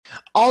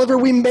Oliver,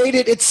 we made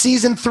it. It's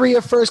season 3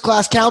 of First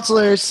Class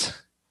Counselors.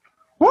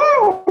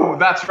 Woo!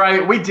 That's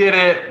right. We did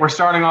it. We're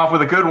starting off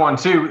with a good one,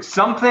 too.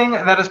 Something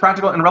that is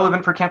practical and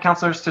relevant for camp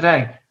counselors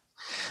today.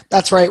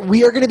 That's right.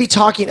 We are going to be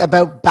talking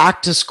about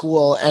back to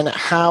school and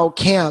how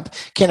camp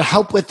can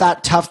help with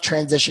that tough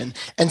transition.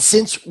 And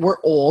since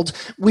we're old,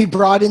 we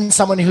brought in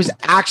someone who's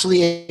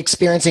actually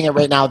experiencing it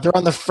right now. They're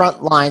on the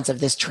front lines of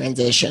this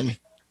transition.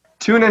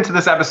 Tune into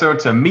this episode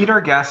to meet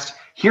our guest,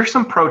 hear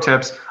some pro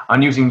tips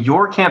on using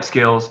your camp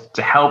skills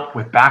to help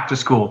with back to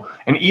school,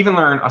 and even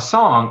learn a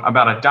song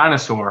about a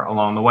dinosaur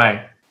along the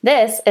way.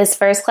 This is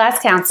First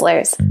Class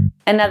Counselors,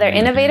 another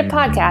innovative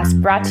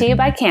podcast brought to you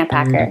by Camp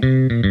Hacker.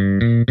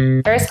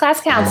 First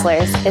Class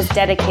Counselors is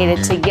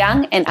dedicated to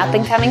young and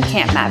up-and-coming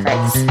camp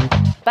mavericks.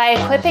 By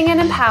equipping and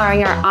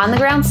empowering our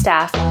on-the-ground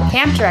staff,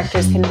 camp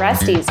directors can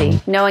rest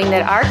easy, knowing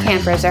that our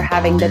campers are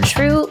having the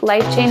true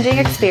life-changing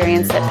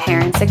experience that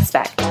parents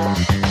expect.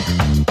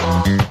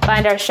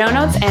 Find our show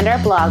notes and our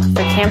blog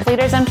for camp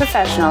leaders and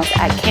professionals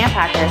at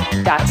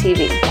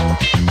camphacker.tv.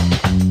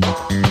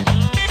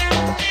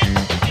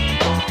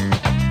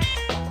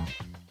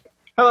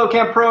 Hello,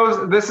 Camp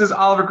Pros. This is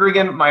Oliver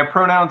Gregan. My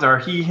pronouns are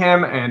he,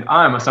 him, and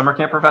I'm a summer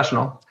camp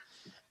professional.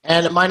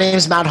 And my name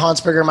is Matt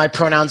Hansberger. My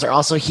pronouns are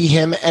also he,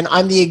 him, and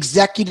I'm the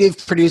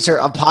executive producer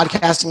of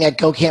podcasting at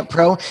Go Camp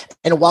Pro.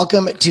 And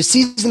welcome to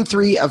season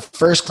 3 of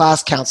First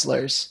Class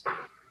Counselors.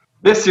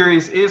 This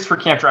series is for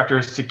camp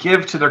directors to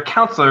give to their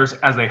counselors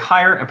as they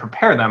hire and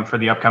prepare them for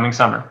the upcoming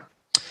summer.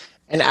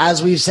 And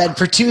as we've said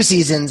for 2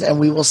 seasons, and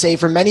we will say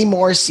for many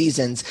more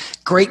seasons,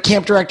 great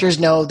camp directors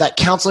know that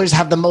counselors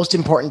have the most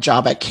important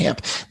job at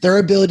camp. Their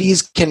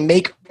abilities can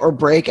make or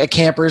break a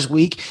camper's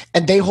week,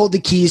 and they hold the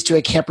keys to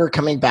a camper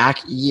coming back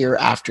year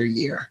after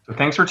year. So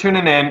thanks for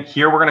tuning in.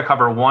 Here we're going to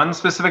cover one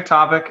specific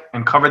topic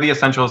and cover the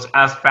essentials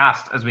as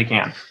fast as we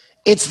can.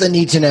 It's the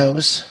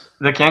need-to-knows.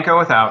 The can't go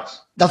without.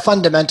 The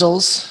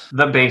fundamentals.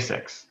 The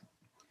basics.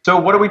 So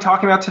what are we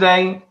talking about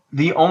today?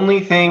 The only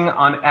thing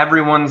on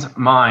everyone's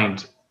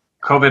mind,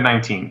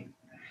 COVID-19.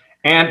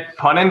 And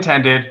pun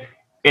intended,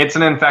 it's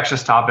an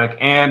infectious topic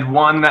and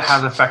one that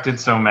has affected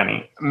so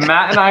many.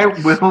 Matt and I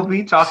will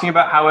be talking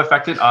about how it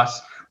affected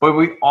us, but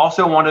we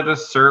also wanted to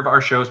serve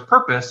our show's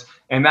purpose,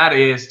 and that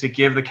is to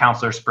give the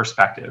counselor's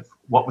perspective.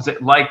 What was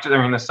it like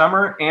during the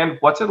summer, and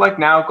what's it like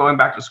now going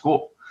back to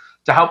school?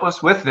 To help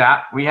us with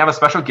that, we have a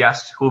special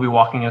guest who will be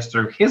walking us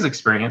through his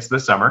experience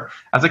this summer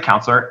as a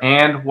counselor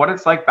and what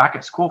it's like back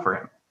at school for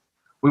him.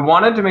 We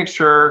wanted to make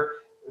sure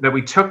that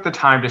we took the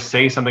time to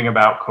say something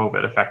about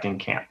COVID affecting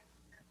camp.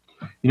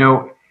 You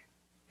know,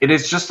 it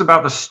is just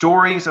about the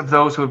stories of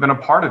those who have been a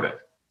part of it.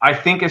 I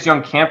think as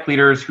young camp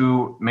leaders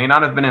who may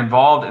not have been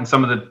involved in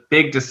some of the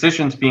big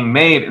decisions being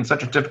made in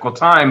such a difficult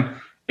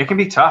time, it can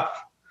be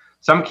tough.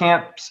 Some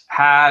camps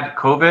had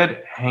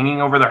COVID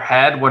hanging over their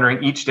head,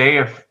 wondering each day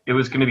if it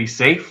was going to be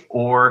safe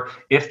or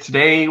if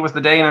today was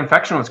the day an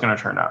infection was going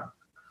to turn up.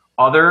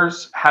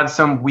 Others had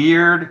some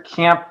weird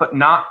camp, but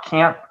not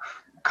camp,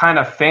 kind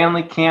of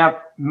family camp,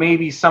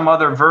 maybe some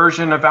other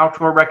version of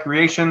outdoor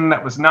recreation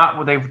that was not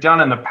what they've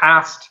done in the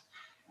past.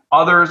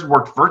 Others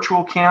worked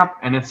virtual camp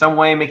and in some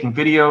way making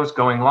videos,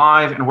 going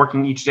live, and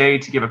working each day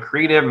to give a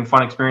creative and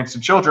fun experience to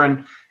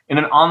children in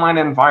an online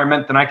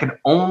environment that I could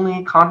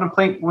only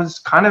contemplate was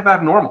kind of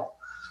abnormal.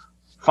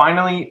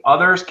 Finally,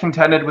 others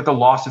contended with the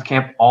loss of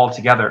camp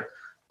altogether.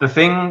 The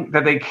thing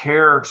that they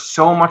care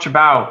so much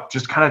about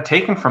just kind of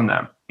taken from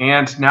them.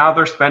 And now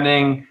they're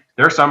spending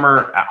their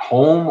summer at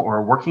home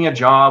or working a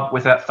job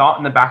with that thought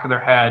in the back of their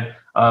head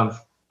of,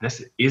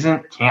 this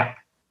isn't camp.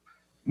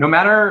 No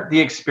matter the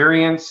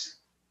experience,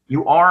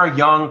 you are a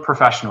young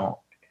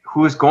professional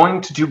who is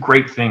going to do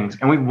great things,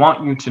 and we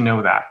want you to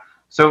know that.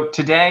 So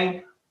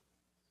today,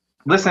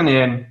 listen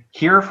in,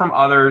 hear from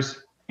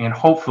others, and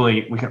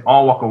hopefully we can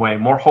all walk away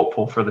more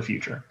hopeful for the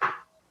future.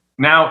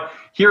 Now,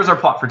 here's our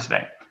plot for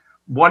today.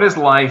 What is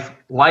life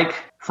like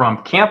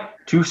from camp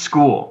to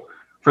school?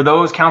 For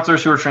those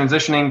counselors who are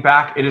transitioning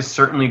back, it is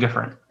certainly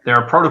different. There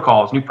are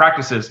protocols, new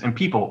practices, and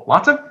people.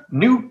 Lots of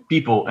new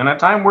people in a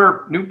time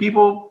where new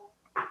people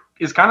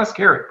is kind of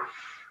scary.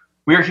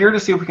 We are here to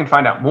see if we can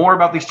find out more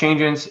about these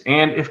changes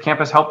and if camp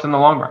has helped in the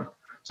long run.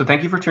 So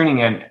thank you for tuning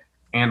in,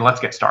 and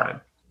let's get started.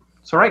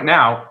 So right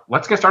now,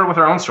 let's get started with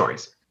our own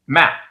stories.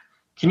 Matt,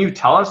 can you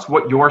tell us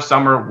what your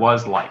summer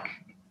was like?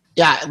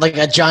 Yeah, like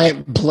a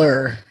giant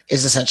blur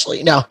is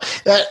essentially. No,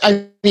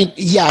 I mean,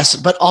 yes,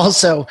 but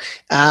also,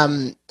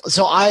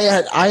 so I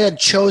had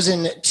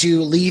chosen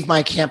to leave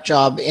my camp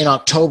job in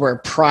October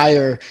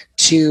prior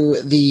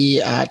to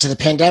the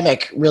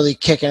pandemic really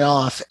kicking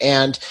off,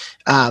 and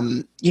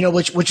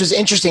which was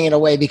interesting in a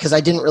way because I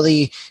didn't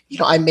really,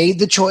 I made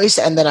the choice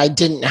and then I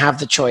didn't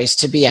have the choice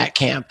to be at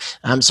camp.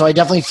 So I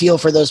definitely feel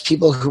for those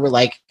people who were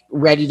like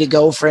ready to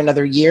go for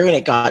another year and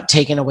it got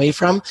taken away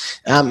from,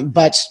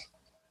 but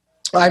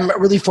I'm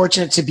really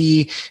fortunate to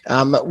be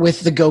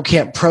with the Go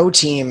Camp Pro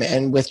team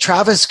and with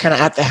Travis kind of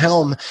at the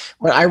helm.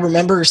 When I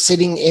remember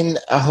sitting in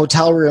a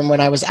hotel room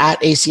when I was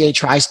at ACA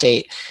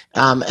Tri-State,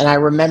 and I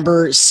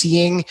remember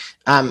seeing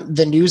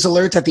the news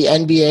alert that the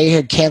NBA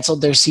had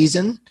canceled their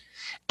season.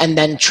 And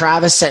then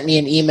Travis sent me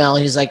an email.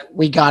 He's like,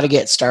 we got to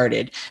get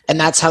started. And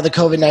that's how the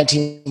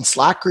COVID-19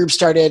 Slack group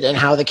started, and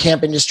how the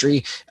camp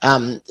industry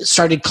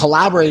started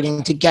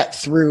collaborating to get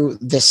through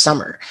this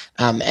summer.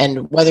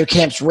 And whether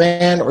camps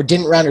ran or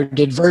didn't run or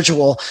did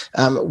virtual,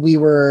 we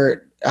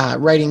were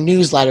writing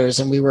newsletters,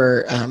 and we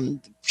were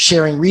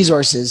sharing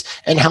resources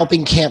and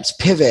helping camps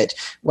pivot,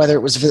 whether it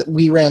was,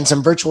 we ran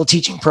some virtual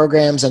teaching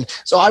programs. And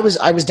so I was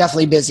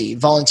definitely busy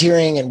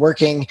volunteering and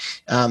working.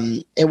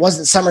 It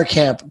wasn't summer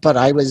camp, but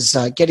I was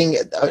getting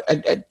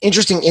an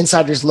interesting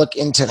insider's look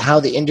into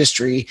how the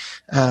industry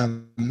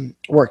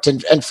worked.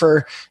 And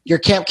for your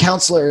camp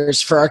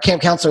counselors, for our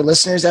camp counselor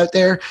listeners out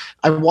there,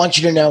 I want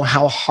you to know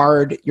how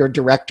hard your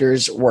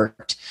directors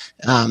worked.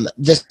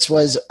 This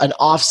was an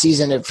off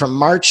season from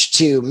March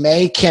to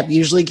May. Camp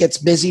usually gets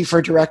busy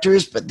for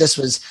directors, but this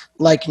was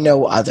like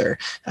no other.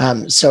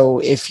 So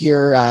if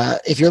you're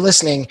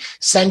listening,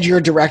 send your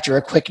director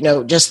a quick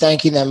note, just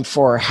thanking them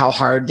for how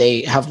hard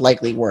they have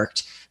likely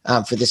worked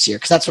for this year,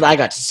 because that's what I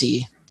got to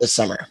see this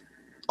summer.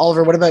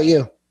 Oliver, what about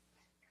you?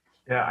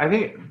 Yeah, I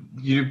think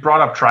you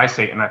brought up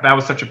Tri-State, and that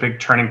was such a big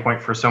turning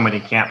point for so many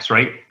camps,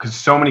 right? Because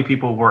so many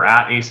people were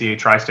at ACA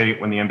Tri-State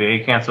when the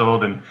NBA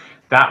canceled, and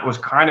that was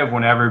kind of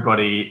when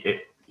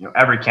everybody,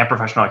 every camp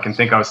professional I can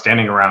think of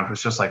standing around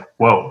was just like,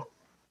 whoa,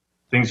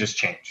 things just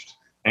changed.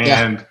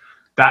 And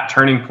that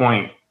turning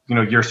point,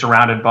 you're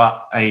surrounded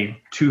by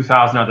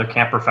 2,000 other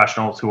camp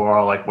professionals who are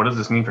all like, what does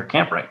this mean for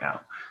camp right now?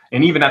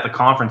 And even at the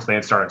conference, they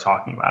had started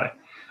talking about it.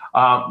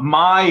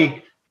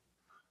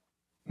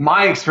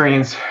 My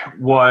experience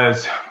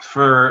was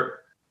for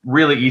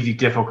really easy,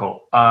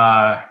 difficult.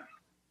 I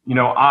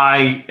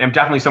am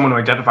definitely someone who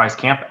identifies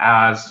camp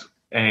as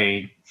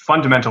a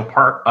fundamental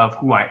part of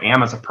who I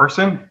am as a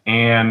person.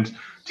 And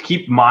to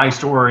keep my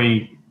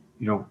story,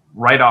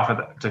 right off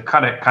to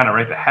cut it kind of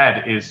right to the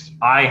head, is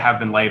I have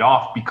been laid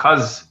off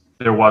because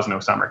there was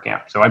no summer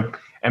camp. So I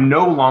am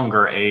no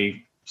longer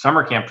a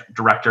summer camp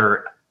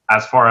director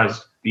as far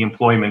as the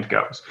employment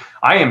goes.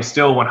 I am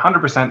still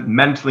 100%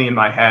 mentally in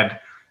my head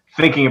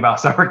thinking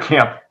about summer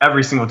camp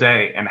every single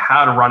day and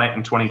how to run it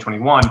in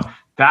 2021.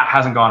 That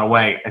hasn't gone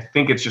away. I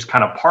think it's just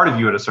kind of part of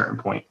you at a certain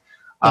point.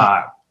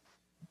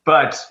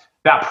 But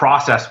that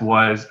process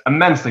was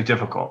immensely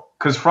difficult,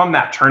 because from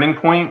that turning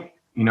point,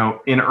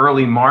 in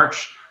early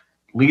March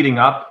leading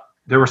up,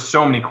 there were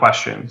so many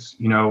questions.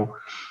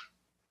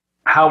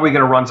 How are we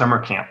going to run summer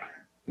camp?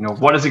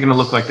 What is it going to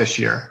look like this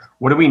year?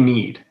 What do we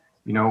need?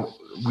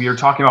 We are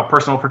talking about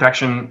personal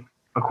protection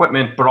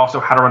equipment, but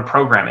also how to run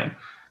programming.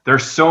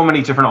 There's so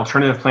many different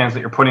alternative plans that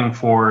you're putting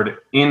forward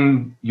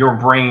in your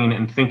brain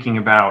and thinking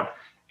about.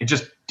 It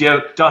just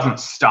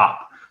doesn't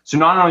stop. So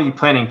not only are you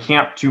planning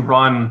camp to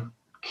run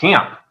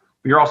camp,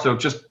 but you're also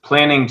just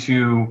planning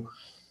to,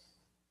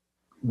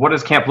 what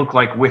does camp look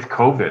like with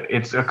COVID?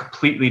 It's a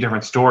completely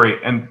different story.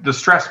 And the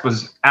stress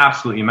was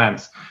absolutely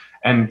immense.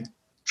 And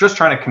just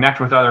trying to connect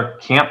with other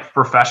camp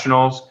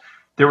professionals,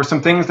 there were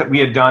some things that we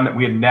had done that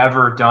we had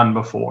never done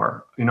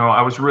before.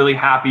 I was really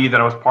happy that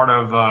I was part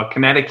of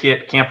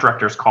Connecticut Camp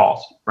Directors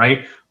Calls,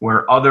 right?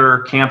 Where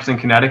other camps in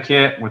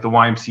Connecticut with the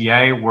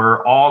YMCA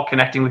were all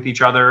connecting with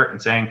each other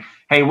and saying,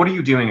 hey, what are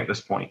you doing at this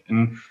point?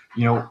 And,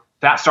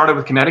 that started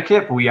with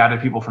Connecticut, but we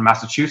added people from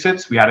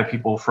Massachusetts. We added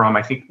people from,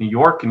 I think, New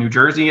York and New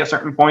Jersey at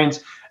certain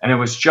points. And it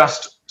was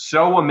just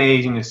so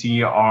amazing to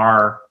see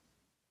our,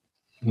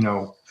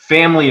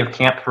 family of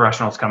camp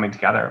professionals coming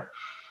together.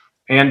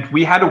 And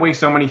we had to weigh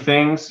so many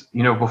things,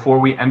 before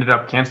we ended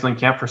up canceling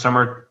camp for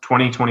summer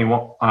 2020.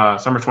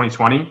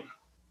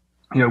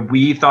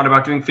 We thought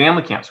about doing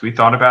family camps. We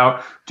thought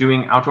about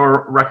doing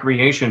outdoor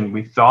recreation.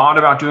 We thought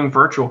about doing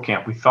virtual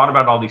camp. We thought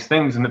about all these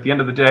things. And at the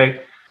end of the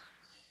day,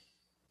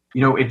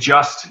 it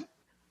just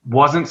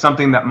wasn't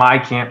something that my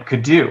camp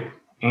could do.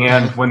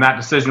 And when that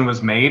decision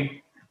was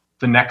made,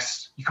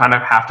 you kind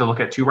of have to look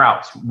at two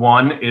routes.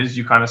 One is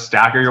you kind of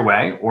stagger your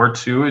way, or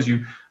two is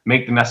you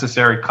make the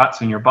necessary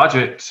cuts in your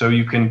budget so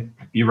you can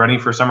be ready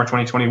for summer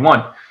 2021.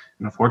 And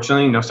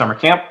unfortunately, no summer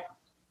camp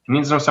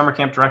means no summer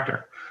camp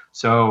director.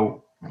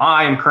 So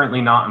I am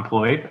currently not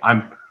employed.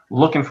 I'm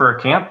looking for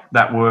a camp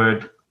that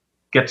would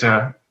get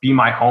to be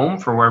my home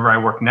for wherever I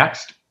work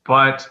next.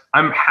 But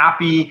I'm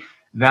happy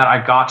that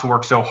I got to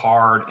work so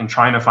hard in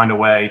trying to find a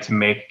way to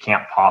make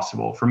camp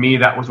possible. For me,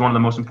 that was one of the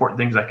most important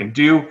things I can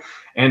do.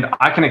 And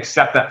I can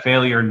accept that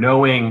failure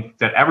knowing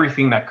that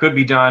everything that could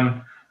be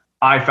done,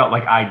 I felt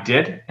like I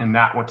did. And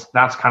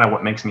that's kind of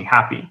what makes me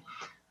happy.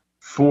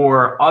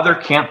 For other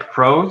camp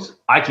pros,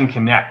 I can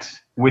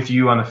connect with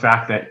you on the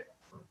fact that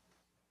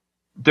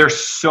there's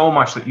so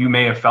much that you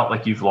may have felt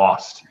like you've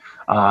lost.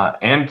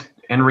 And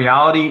in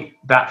reality,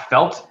 that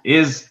felt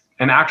is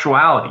an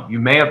actuality. You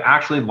may have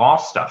actually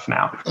lost stuff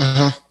now.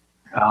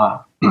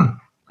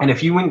 And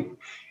if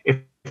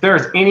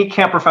there's any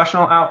camp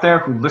professional out there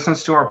who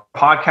listens to our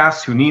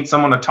podcast, who needs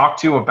someone to talk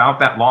to about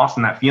that loss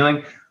and that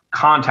feeling,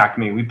 contact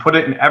me. We put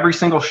it in every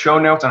single show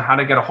notes on how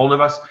to get a hold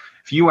of us.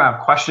 If you have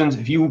questions,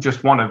 if you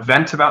just want to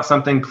vent about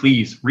something,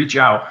 please reach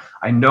out.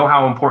 I know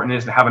how important it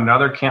is to have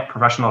another camp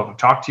professional to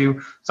talk to.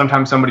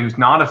 Sometimes somebody who's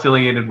not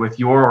affiliated with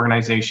your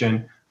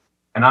organization,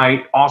 And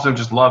I also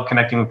just love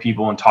connecting with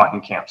people and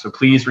talking camp. So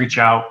please reach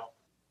out.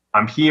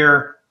 I'm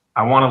here.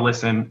 I want to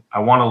listen. I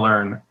want to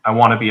learn. I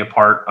want to be a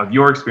part of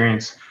your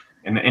experience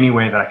in any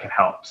way that I can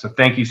help. So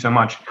thank you so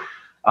much.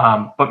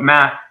 But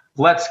Matt,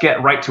 let's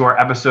get right to our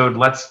episode.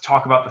 Let's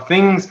talk about the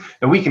things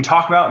that we can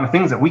talk about and the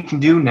things that we can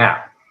do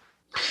now.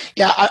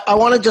 Yeah, I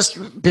want to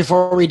just,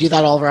 before we do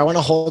that, Oliver, I want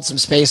to hold some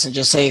space and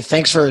just say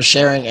thanks for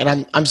sharing.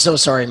 And I'm so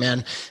sorry,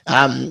 man.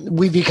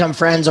 We've become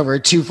friends over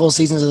 2 full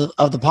seasons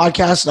of the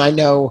podcast. And I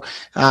know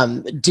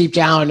deep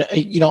down,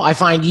 I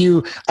find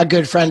you a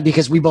good friend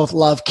because we both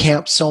love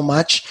camp so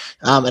much.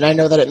 And I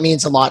know that it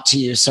means a lot to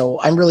you.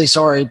 So I'm really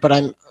sorry, but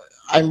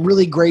I'm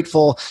really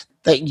grateful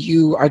that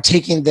you are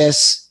taking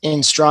this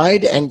in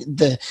stride and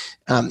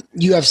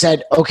you have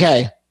said,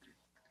 okay,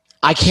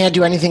 I can't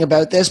do anything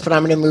about this, but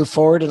I'm going to move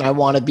forward and I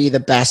want to be the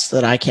best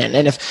that I can.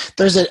 And if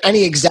there's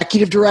any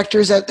executive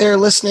directors out there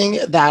listening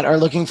that are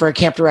looking for a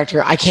camp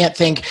director, I can't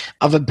think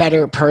of a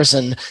better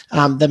person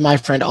than my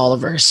friend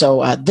Oliver.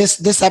 So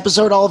this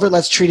episode, Oliver,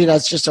 let's treat it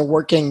as just a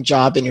working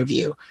job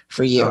interview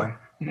for you. Sorry.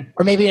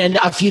 Or maybe in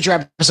a future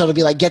episode will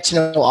be like, get to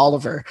know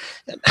Oliver.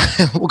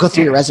 We'll go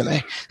through your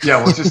resume.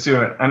 Yeah, we'll just do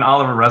an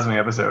Oliver resume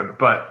episode.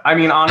 But I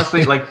mean,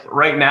 honestly, like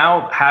right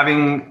now,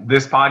 having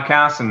this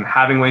podcast and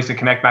having ways to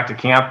connect back to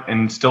camp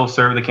and still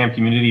serve the camp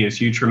community is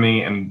huge for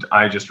me. And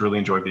I just really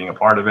enjoy being a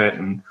part of it.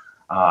 And,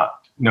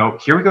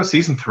 here we go,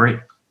 season 3.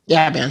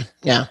 Yeah, man.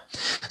 Yeah.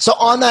 So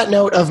on that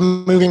note of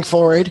moving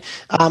forward,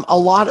 a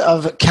lot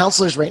of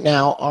counselors right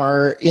now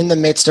are in the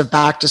midst of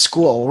back to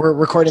school. We're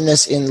recording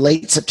this in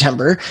late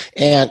September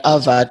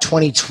of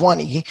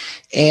 2020,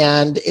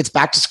 and it's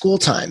back to school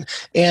time.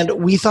 And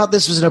we thought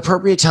this was an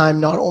appropriate time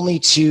not only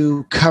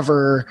to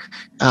cover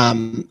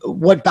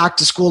what back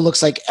to school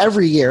looks like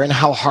every year and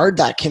how hard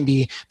that can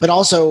be, but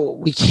also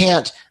we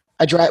can't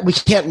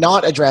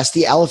not address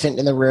the elephant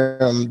in the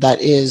room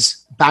that is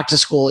back to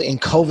school in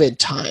COVID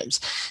times.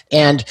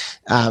 And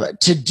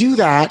to do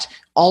that,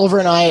 Oliver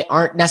and I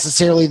aren't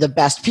necessarily the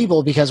best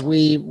people because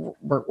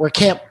we're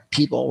camp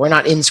people. We're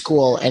not in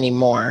school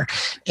anymore.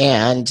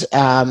 And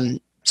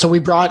so we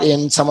brought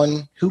in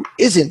someone who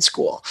is in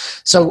school.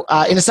 So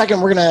in a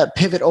second, we're going to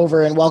pivot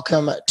over and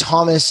welcome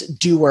Thomas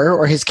Dewar,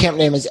 or his camp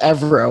name is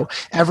Evro.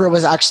 Evro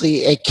was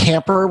actually a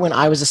camper when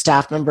I was a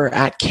staff member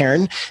at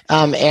Cairn.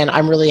 And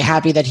I'm really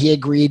happy that he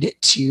agreed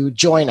to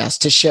join us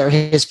to share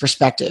his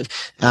perspective.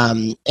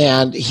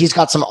 And he's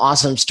got some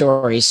awesome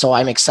stories. So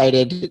I'm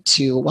excited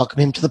to welcome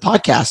him to the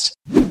podcast.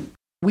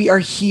 We are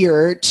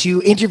here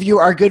to interview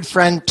our good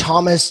friend,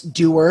 Thomas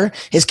Dewar.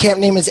 His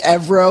camp name is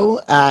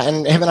Evro,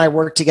 and him and I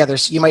work together.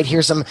 So you might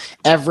hear some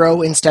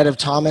Evro instead of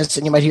Thomas,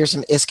 and you might hear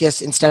some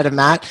Iskis instead of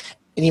Matt,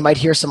 and you might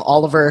hear some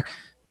Oliver.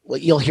 Well,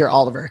 you'll hear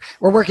Oliver.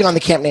 We're working on the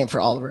camp name for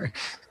Oliver.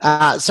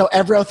 So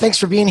Evro, thanks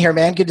for being here,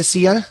 man. Good to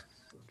see you.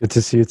 Good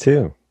to see you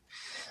too.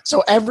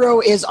 So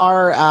Evro is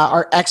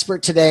our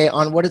expert today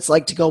on what it's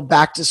like to go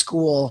back to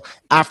school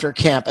after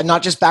camp, and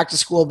not just back to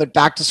school, but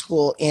back to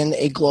school in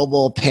a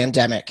global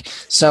pandemic.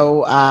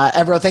 So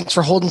Evro, thanks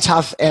for holding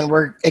tough, and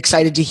we're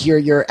excited to hear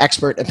your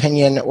expert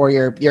opinion or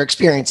your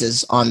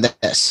experiences on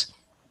this.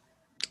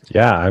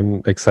 Yeah,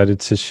 I'm excited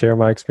to share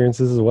my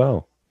experiences as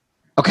well.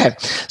 Okay,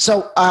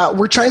 so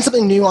we're trying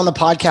something new on the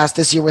podcast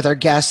this year with our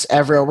guests,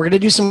 Evro. We're going to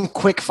do some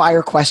quick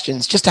fire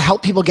questions just to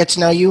help people get to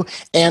know you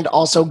and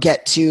also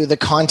get to the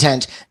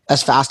content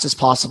as fast as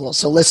possible.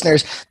 So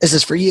listeners, this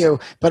is for you,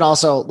 but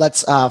also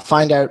let's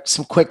find out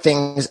some quick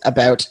things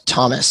about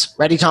Thomas.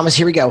 Ready, Thomas?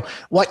 Here we go.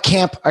 What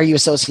camp are you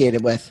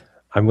associated with?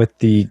 I'm with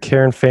the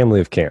Cairn family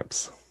of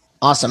camps.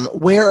 Awesome.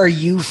 Where are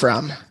you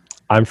from?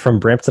 I'm from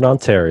Brampton,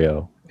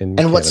 Ontario in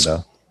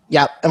Canada.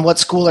 And what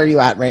school are you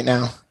at right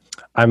now?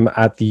 I'm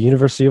at the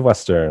University of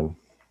Western.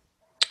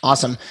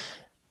 Awesome.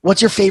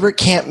 What's your favorite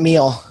camp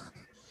meal?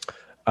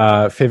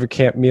 Favorite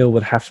camp meal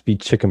would have to be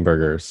chicken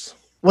burgers.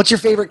 What's your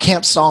favorite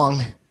camp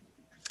song?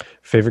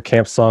 Favorite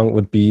camp song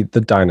would be the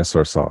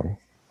Dinosaur Song.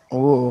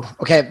 Ooh,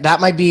 okay. That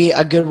might be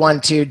a good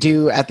one to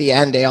do at the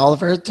end,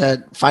 Oliver,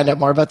 to find out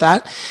more about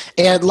that.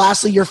 And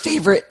lastly, your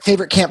favorite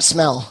camp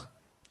smell?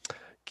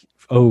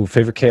 Oh,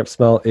 favorite camp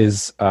smell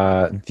is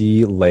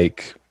the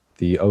lake,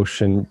 the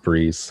ocean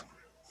breeze.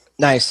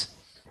 Nice.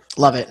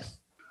 Love it.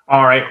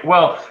 All right.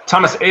 Well,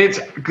 Thomas, it's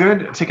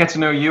good to get to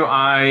know you.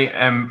 I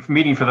am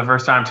meeting for the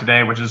first time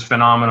today, which is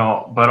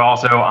phenomenal. But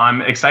also,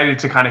 I'm excited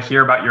to kind of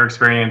hear about your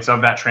experience of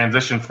that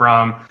transition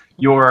from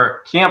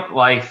your camp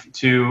life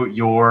to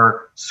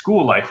your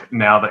school life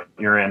now that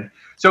you're in.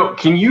 So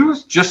can you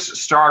just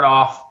start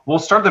off? We'll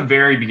start at the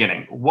very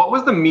beginning. What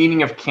was the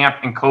meaning of camp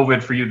and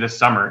COVID for you this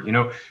summer?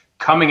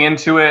 Coming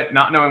into it,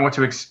 not knowing what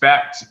to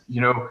expect,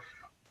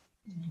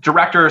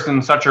 directors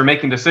and such are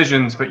making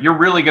decisions, but you're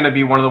really going to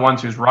be one of the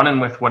ones who's running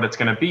with what it's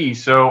going to be.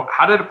 So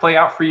how did it play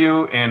out for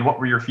you, and what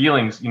were your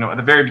feelings, at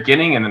the very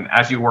beginning and then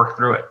as you work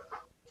through it?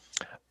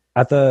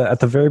 At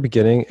the very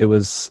beginning, it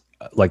was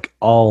like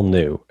all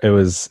new. It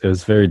was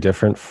very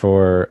different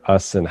for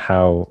us and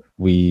how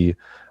we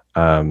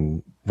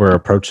were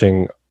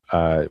approaching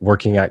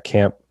working at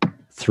camp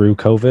through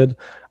COVID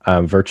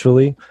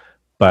virtually.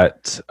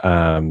 But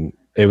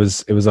it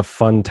was a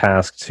fun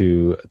task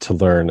to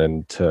learn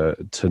and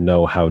to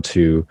know how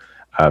to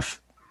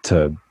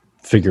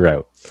figure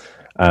out.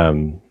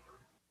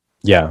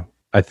 Yeah,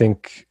 I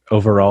think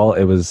overall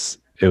it was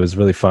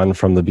really fun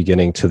from the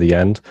beginning to the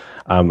end.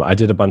 I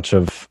did a bunch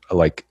of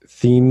like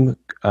theme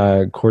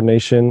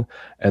coordination,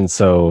 and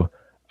so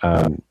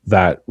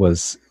that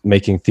was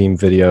making theme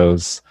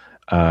videos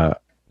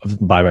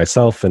by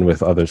myself and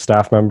with other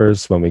staff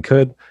members when we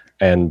could,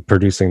 and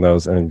producing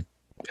those and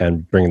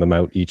bringing them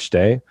out each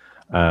day.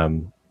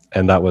 And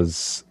that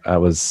was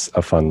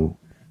a fun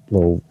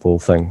little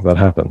thing that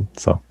happened.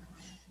 So.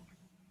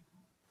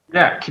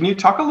 Yeah, can you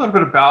talk a little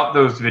bit about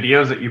those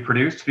videos that you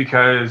produced?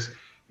 Because,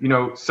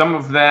 some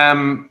of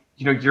them,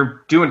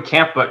 you're doing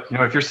camp, but,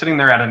 if you're sitting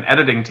there at an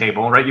editing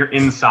table, right, you're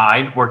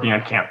inside working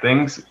on camp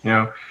things,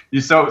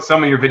 you saw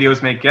some of your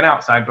videos may get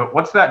outside, but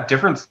what's that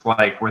difference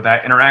like where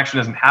that interaction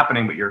isn't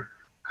happening, but you're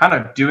kind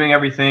of doing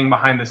everything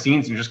behind the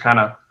scenes and just kind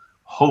of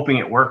hoping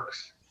it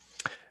works?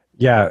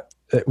 Yeah,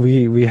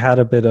 we had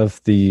a bit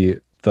of the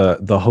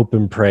hope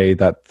and pray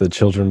that the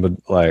children would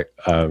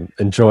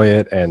enjoy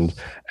it and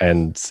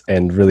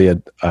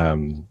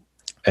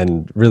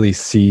really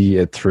see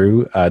it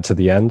through to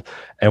the end.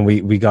 And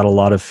we got a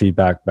lot of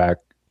feedback back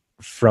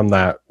from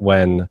that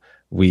when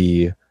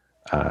we,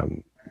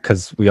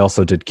 because we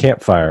also did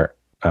Campfire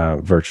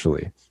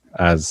virtually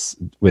as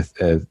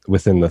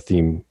within the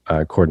theme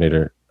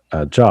coordinator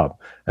job.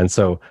 And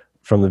so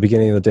from the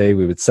beginning of the day,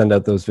 we would send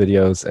out those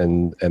videos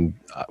and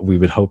we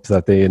would hope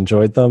that they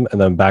enjoyed them. And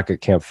then back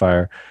at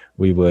Campfire,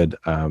 we would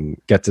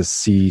get to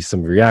see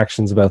some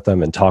reactions about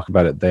them and talk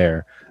about it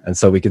there. And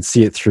so we could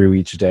see it through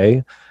each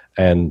day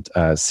and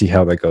see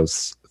how that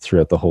goes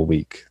throughout the whole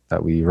week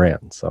that we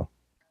ran. So,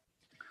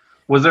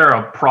 was there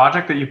a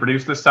project that you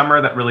produced this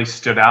summer that really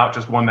stood out?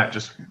 Just one that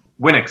just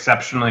went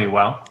exceptionally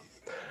well?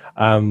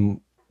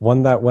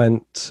 One that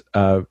went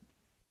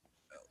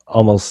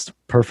almost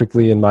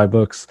perfectly in my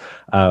books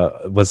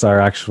was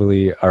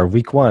our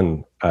week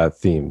one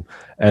theme,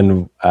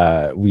 and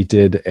we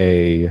did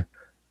a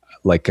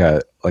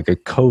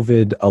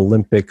COVID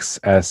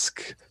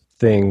Olympics-esque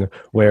thing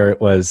where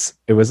it was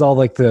all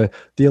like the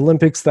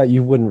Olympics that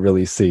you wouldn't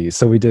really see.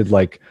 So we did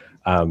like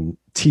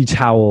tea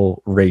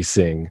towel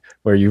racing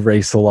where you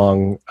race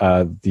along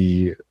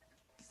the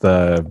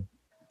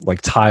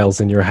like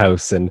tiles in your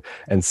house and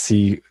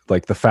see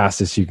like the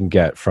fastest you can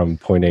get from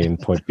point A and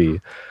point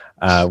B.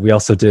 We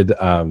also did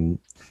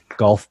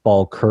golf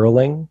ball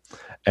curling,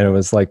 and it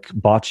was like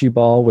bocce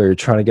ball where you're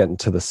trying to get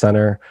into the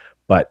center,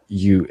 but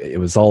it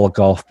was all a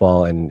golf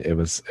ball, and it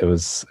was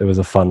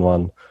a fun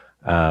one.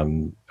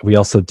 We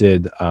also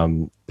did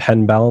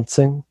pen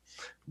balancing,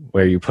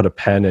 where you put a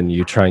pen and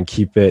you try and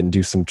keep it and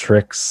do some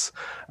tricks,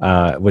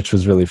 which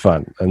was really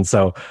fun. And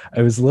so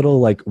it was little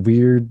like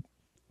weird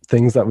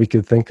things that we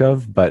could think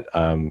of, but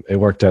it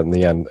worked out in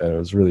the end, and it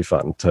was really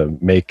fun to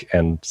make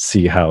and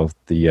see how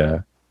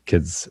the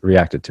kids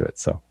reacted to it.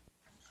 So,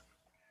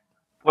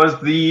 was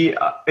the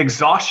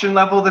exhaustion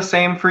level the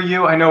same for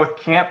you? I know with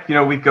camp,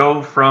 we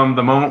go from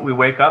the moment we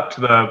wake up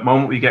to the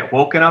moment we get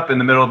woken up in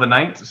the middle of the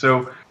night.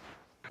 So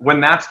when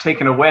that's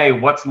taken away,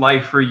 what's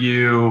life for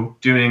you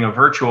doing a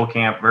virtual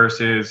camp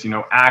versus,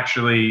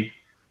 actually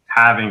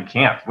having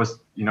camp?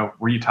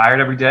 Were you tired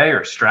every day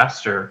or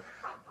stressed, or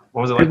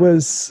what was it like?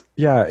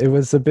 It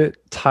was a bit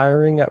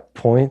tiring at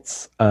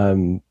points.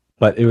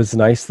 But it was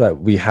nice that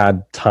we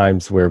had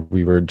times where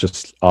we were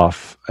just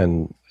off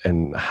and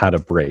had a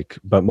break.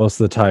 But most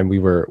of the time we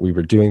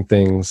were doing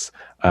things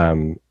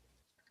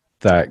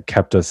that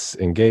kept us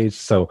engaged.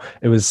 So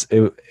it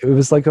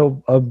was like a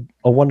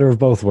wonder of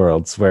both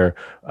worlds, where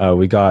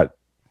we got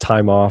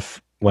time off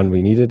when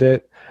we needed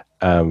it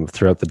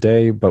throughout the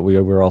day, but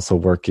we were also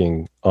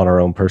working on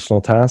our own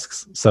personal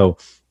tasks. So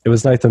it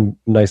was nice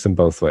in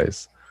both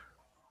ways.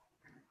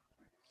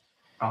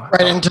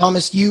 Right, and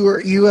Thomas,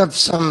 you have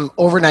some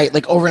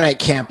overnight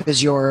camp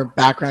is your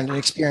background and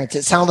experience.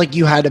 It sounded like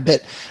you had a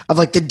bit of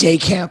like the day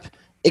camp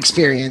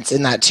experience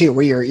in that too,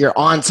 where you're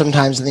on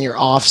sometimes and then you're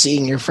off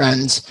seeing your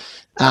friends,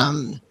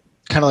 kind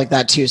of like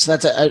that too. So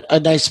that's a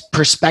nice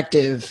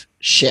perspective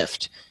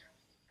shift.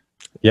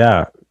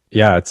 Yeah,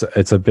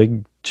 it's a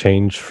big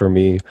change for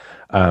me,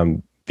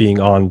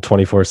 being on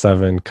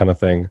 24/7 kind of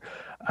thing.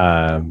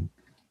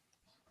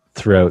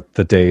 Throughout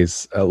the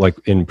days, like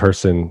in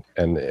person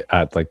and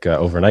at like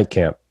overnight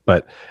camp,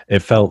 but it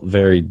felt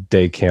very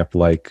day camp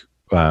like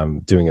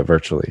doing it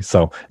virtually.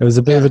 So it was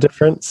a bit of a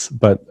difference,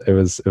 but it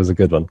was a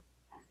good one.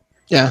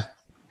 Yeah,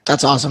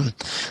 that's awesome.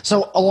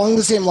 So along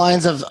the same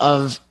lines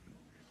of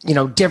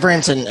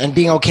difference and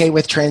being okay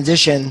with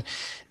transition,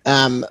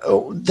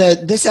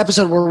 this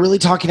episode we're really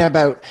talking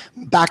about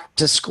back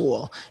to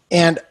school.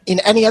 And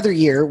in any other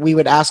year, we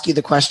would ask you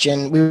the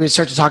question. We would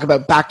start to talk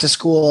about back to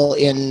school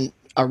in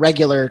a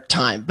regular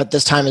time, but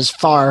this time is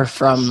far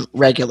from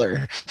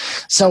regular.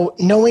 So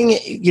knowing,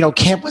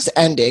 camp was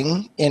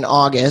ending in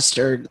August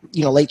or,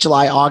 late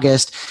July,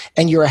 August,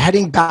 and you were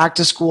heading back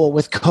to school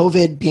with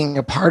COVID being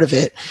a part of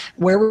it,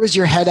 where was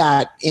your head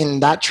at in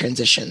that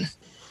transition?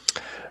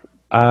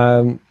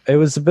 It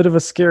was a bit of a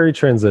scary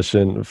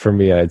transition for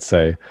me, I'd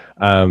say,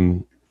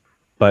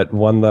 but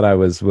one that I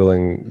was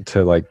willing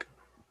to like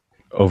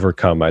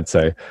overcome, I'd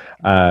say.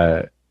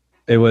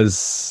 It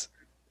was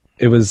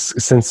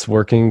since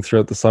working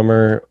throughout the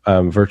summer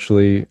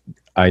virtually,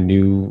 I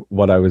knew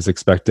what I was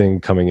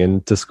expecting coming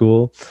into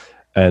school,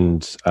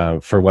 and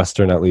for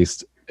Western at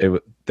least,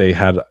 they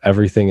had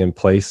everything in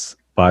place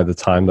by the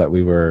time that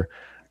we were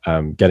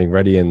getting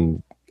ready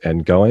and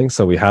going.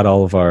 So we had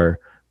all of our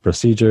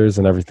procedures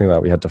and everything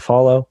that we had to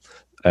follow,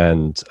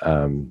 and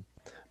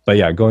but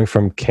yeah, going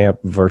from camp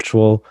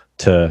virtual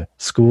to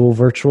school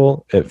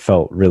virtual, it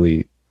felt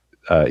really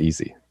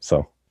easy.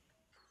 So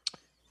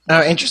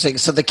oh, interesting.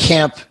 So the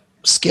camp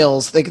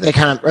skills, they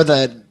kind of, or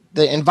the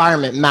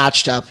environment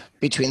matched up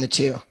between the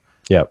two.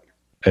 Yep,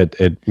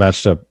 it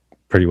matched up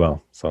pretty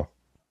well. So,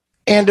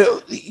 and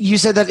you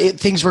said that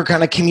things were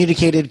kind of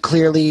communicated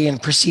clearly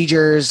and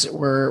procedures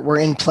were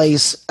in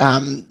place.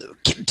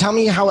 Tell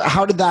me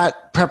how did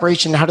that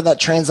preparation, how did that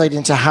translate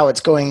into how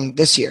it's going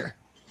this year?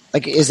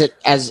 Like, is it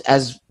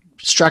as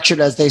structured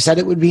as they said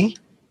it would be?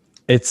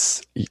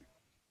 It's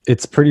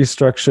pretty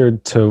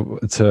structured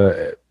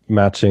to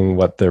matching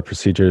what their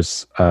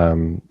procedures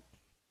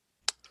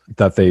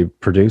that they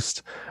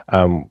produced,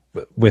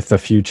 with a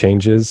few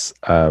changes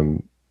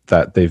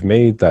that they've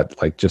made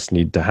that like just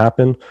need to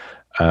happen.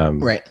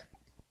 Right.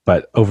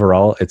 But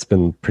overall, it's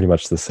been pretty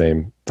much the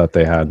same that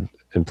they had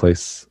in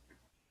place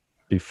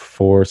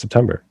before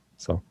September.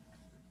 So,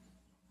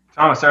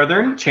 Thomas, are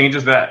there any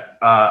changes that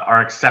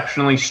are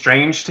exceptionally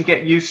strange to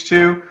get used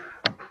to?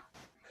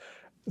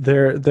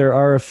 There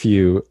are a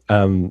few.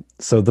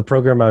 So the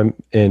program I'm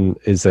in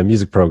is a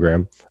music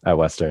program at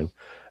Western.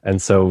 And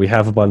so we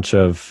have a bunch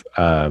of,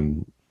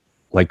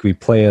 like we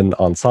play in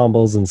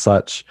ensembles and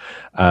such,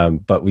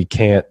 but we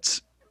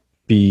can't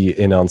be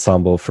in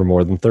ensemble for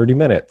more than 30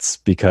 minutes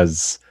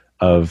because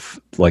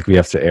of like, we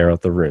have to air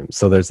out the room.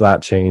 So there's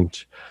that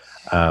change.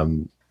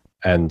 And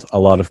a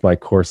lot of my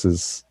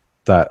courses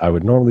that I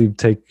would normally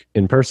take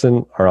in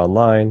person are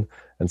online.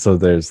 And so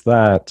there's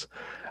that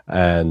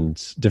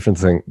and different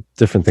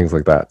things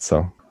like that.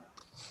 So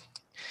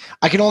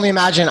I can only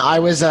imagine. I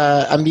was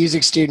a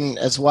music student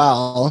as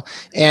well.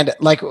 And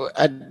like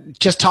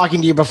just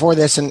talking to you before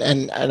this and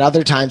at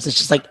other times, it's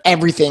just like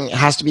everything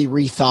has to be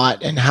rethought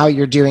and how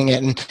you're doing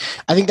it. And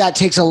I think that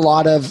takes a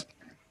lot of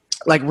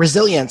like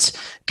resilience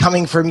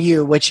coming from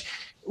you, which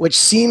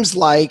seems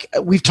like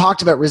we've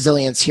talked about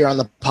resilience here on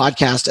the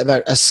podcast,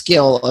 about a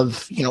skill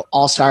of,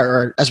 all-star,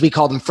 or as we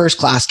call them,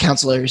 first-class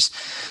counselors.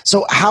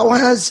 So how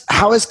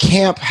has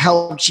camp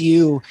helped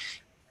you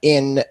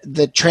in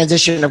the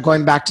transition of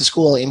going back to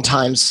school in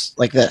times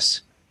like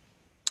this?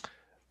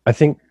 I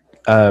think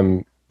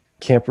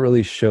camp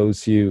really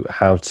shows you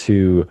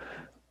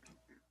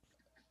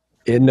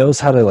it knows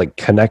how to like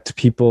connect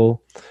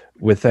people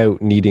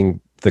without needing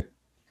the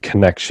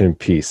connection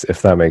piece,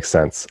 if that makes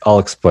sense. I'll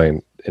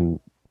explain in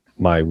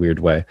my weird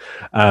way.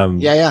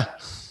 Yeah.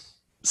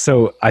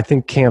 So I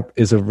think camp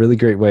is a really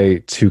great way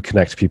to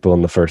connect people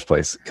in the first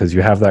place, because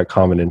you have that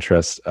common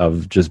interest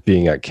of just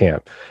being at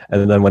camp.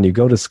 And then when you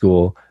go to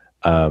school,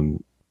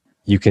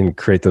 you can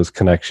create those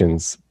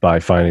connections by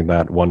finding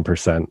that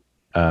 1%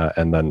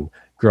 and then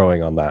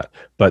growing on that.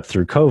 But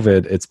through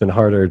COVID, it's been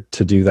harder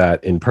to do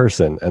that in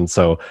person. And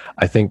so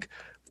I think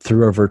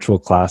through our virtual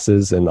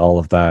classes and all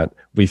of that,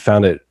 we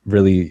found it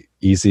really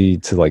easy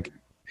to like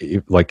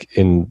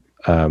in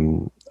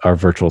our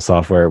virtual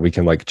software, we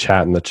can like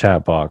chat in the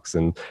chat box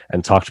and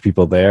talk to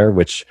people there,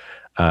 which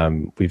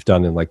we've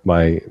done in like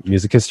my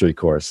music history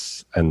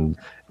course. And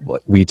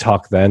we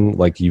talk then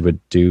like you would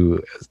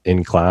do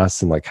in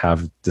class and like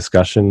have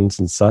discussions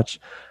and such.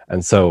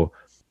 And so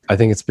I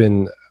think it's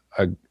been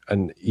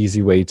an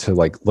easy way to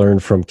like learn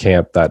from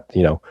camp that,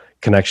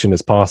 connection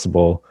is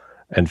possible,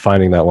 and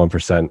finding that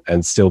 1%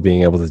 and still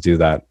being able to do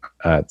that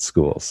at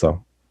school.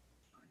 So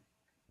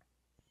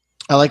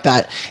I like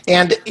that.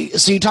 And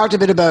so you talked a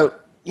bit about,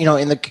 in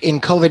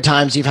COVID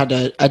times, you've had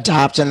to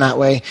adapt in that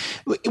way.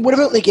 What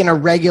about like in a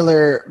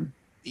regular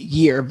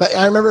year? But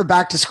I remember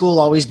back to school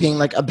always being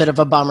like a bit of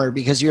a bummer,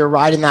 because you're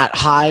riding that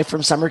high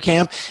from summer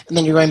camp and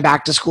then you're going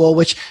back to school,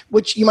 which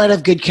you might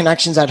have good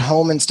connections at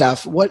home and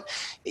stuff. What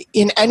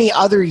in any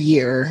other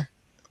year,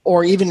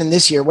 or even in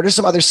this year, what are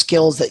some other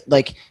skills that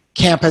like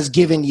camp has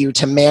given you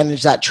to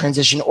manage that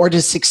transition or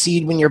to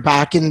succeed when you're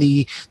back in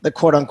the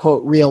quote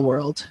unquote real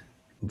world?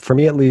 For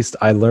me, at least,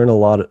 I learn a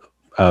lot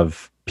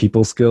of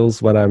people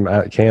skills when I'm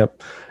at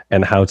camp,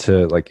 and how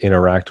to like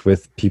interact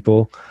with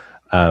people.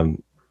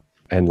 And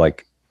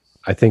like,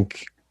 I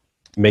think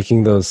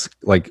making those,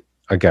 like,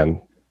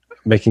 again,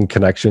 making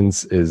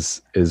connections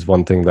is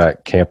one thing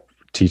that camp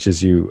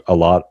teaches you a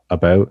lot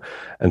about.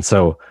 And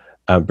so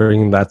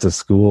bringing that to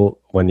school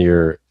when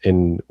you're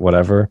in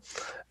whatever,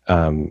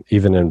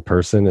 even in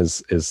person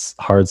is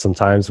hard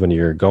sometimes when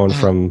you're going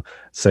from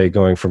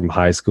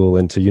high school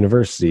into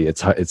university.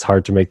 It's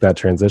hard to make that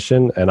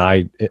transition. And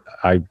I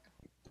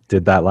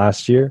did that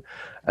last year.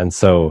 And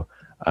so,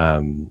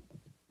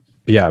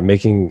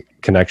 making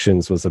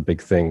connections was a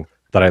big thing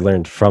that I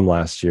learned from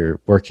last year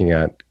working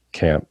at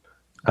camp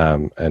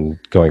and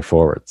going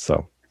forward.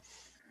 So,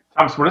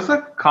 Thomas, what has the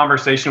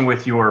conversation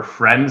with your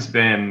friends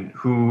been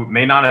who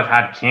may not have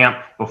had camp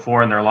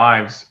before in their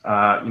lives?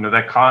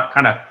 That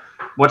kind of,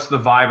 what's the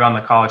vibe on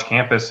the college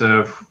campus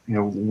of,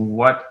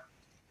 what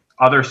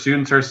other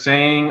students are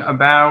saying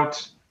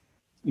about,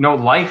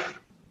 life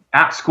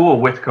at school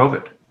with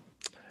COVID?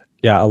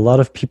 Yeah, a lot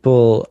of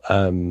people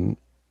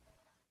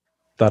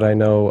that I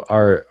know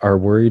are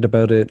worried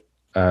about it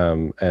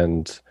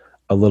and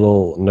a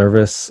little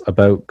nervous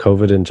about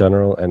COVID in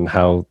general and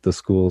how the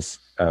school's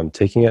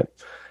taking it.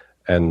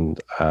 And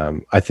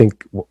I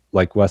think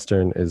like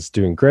Western is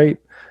doing great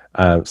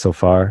so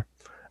far,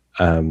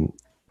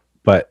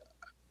 but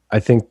I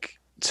think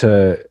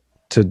to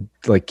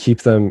like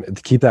keep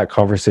that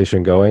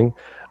conversation going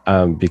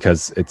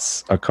because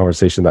it's a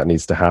conversation that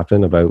needs to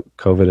happen about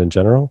COVID in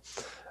general.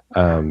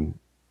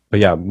 But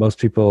yeah, most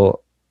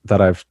people that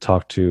I've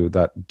talked to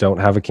that don't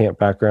have a camp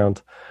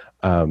background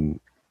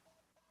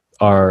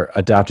are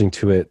adapting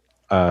to it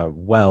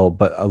well,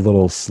 but a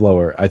little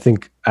slower. I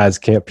think as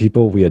camp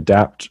people, we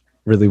adapt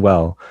really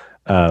well,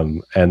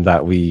 and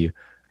that we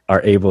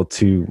are able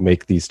to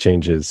make these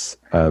changes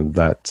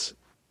that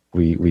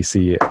we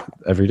see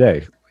every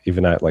day,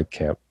 even at like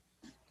camp.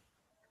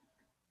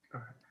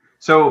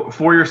 So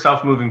for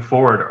yourself moving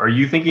forward, are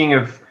you thinking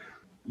of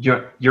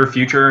your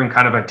future in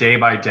kind of a day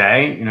by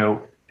day?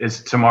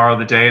 Is tomorrow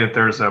the day that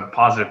there's a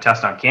positive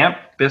test on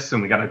campus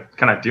and we got to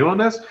kind of deal with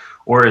this?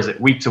 Or is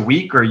it week to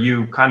week? Or are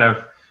you kind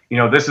of,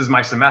 this is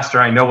my semester,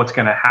 I know what's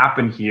going to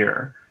happen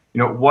here.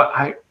 A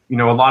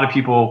lot of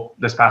people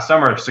this past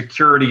summer,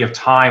 security of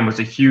time was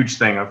a huge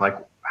thing of like,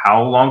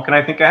 how long can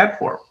I think ahead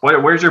for?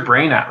 Where's your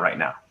brain at right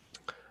now?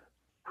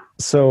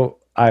 So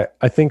I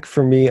think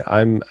for me,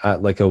 I'm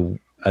at like a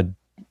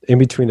in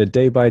between a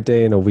day by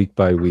day and a week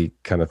by week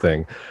kind of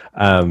thing.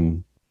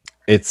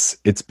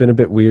 It's been a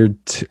bit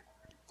weird to,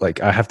 like,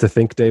 I have to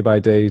think day by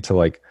day to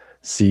like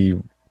see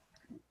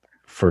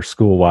for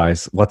school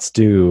wise what's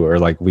due, or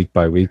like week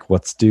by week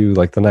what's due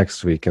like the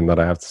next week and that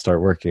I have to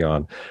start working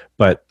on.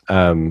 But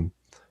COVID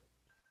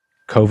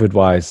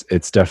wise,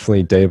 it's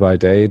definitely day by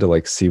day to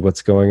like see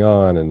what's going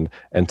on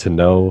and to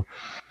know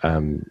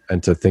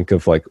and to think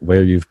of like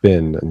where you've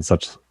been and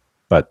such.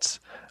 But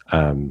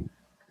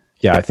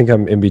yeah, I think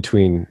I'm in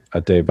between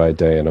a day by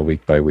day and a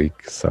week by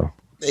week. So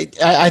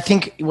I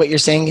think what you're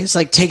saying is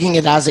like taking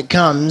it as it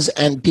comes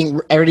and being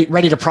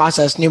ready to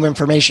process new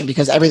information,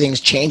 because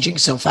everything's changing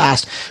so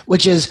fast,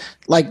 which is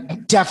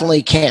like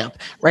definitely camp,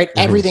 right? Mm-hmm.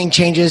 Everything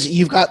changes.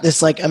 You've got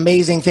this like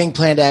amazing thing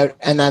planned out,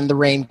 and then the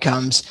rain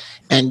comes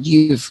and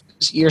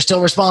you're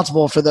still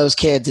responsible for those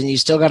kids and you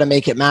still got to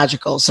make it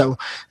magical. So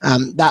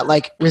that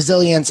like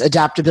resilience,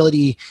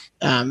 adaptability,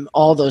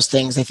 all those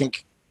things, I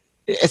think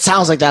it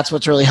sounds like that's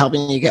what's really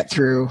helping you get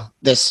through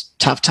this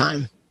tough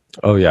time.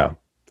 Oh yeah.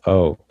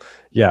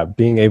 Yeah,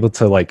 being able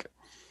to like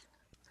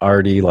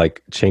already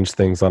like change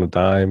things on a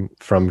dime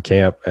from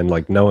camp and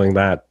like knowing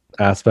that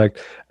aspect,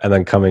 and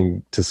then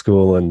coming to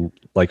school and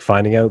like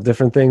finding out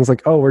different things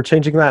like, oh, we're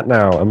changing that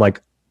now. I'm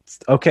like,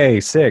 okay,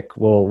 sick.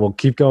 We'll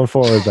keep going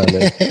forward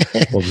then.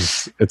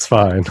 It's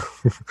fine.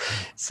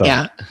 So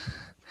yeah,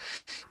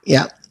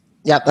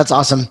 that's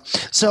awesome.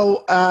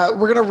 So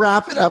we're gonna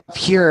wrap it up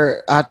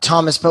here,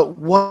 Thomas. But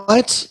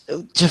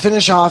to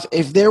finish off,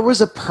 if there was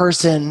a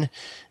person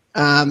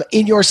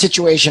in your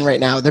situation right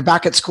now, they're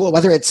back at school,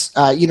 whether it's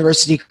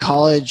university,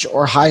 college,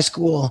 or high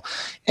school,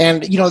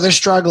 and they're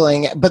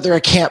struggling, but they're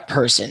a camp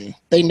person.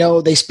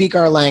 They speak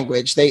our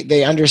language.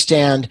 They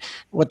understand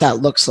what that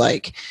looks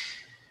like.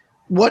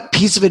 What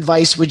piece of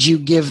advice would you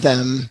give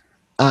them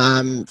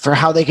for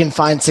how they can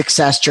find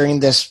success during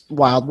this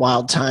wild,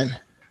 wild time?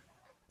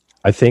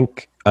 I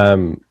think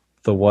the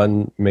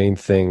one main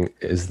thing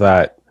is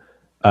that,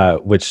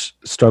 which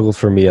struggled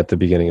for me at the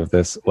beginning of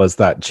this, was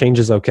that change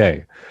is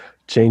okay.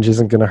 Change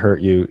isn't going to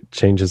hurt you.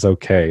 Change is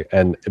okay.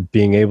 And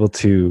being able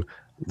to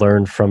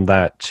learn from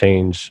that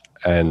change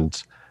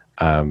and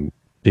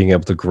being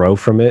able to grow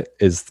from it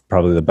is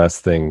probably the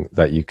best thing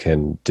that you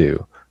can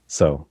do.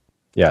 So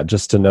yeah,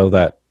 just to know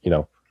that,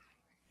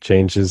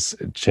 change is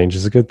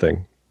a good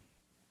thing.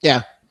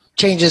 Yeah.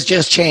 Change is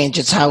just change.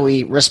 It's how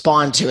we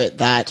respond to it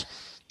that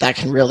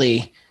can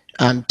really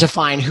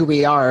define who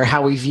we are,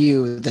 how we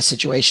view the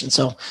situation.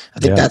 So I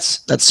think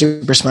that's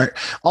super smart.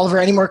 Oliver,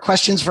 any more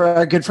questions for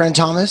our good friend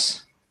Thomas?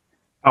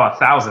 Oh,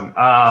 1,000.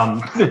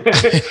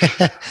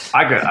 I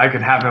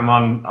could have him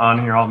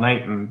on here all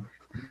night and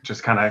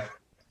just kind of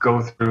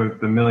go through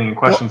the million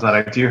questions that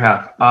I do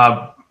have.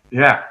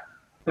 Yeah.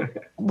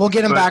 We'll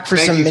get him back for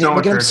some mini.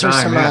 We'll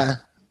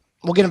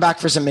get him back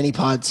for some mini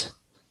pods.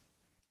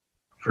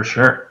 For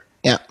sure.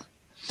 Yeah.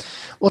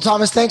 Well,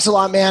 Thomas, thanks a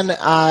lot, man.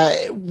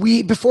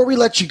 Before we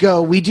let you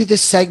go, we do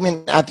this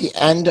segment at the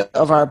end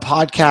of our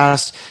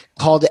podcast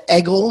called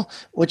EGGLE,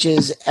 which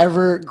is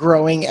ever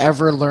growing,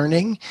 ever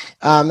learning.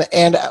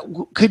 And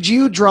could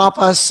you drop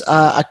us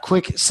a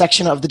quick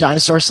section of the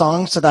dinosaur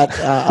song so that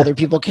other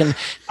people can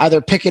either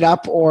pick it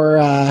up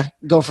or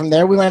go from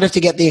there? We might have to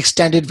get the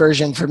extended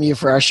version from you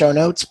for our show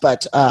notes,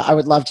 but I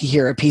would love to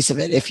hear a piece of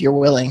it if you're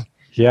willing.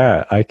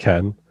 Yeah, I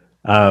can.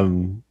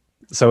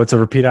 So it's a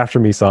repeat after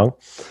me song,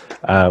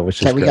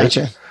 which is Okay, we great. got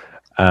you.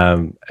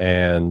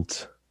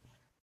 And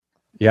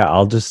yeah,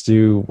 I'll just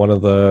do one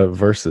of the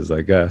verses,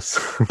 I guess.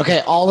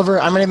 Okay,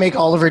 Oliver, I'm going to make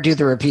Oliver do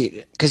the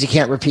repeat because you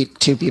can't repeat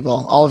two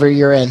people. Oliver,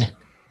 you're in.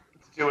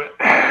 Do it.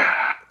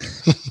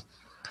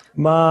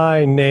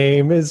 My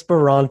name is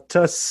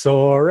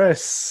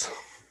Brontosaurus.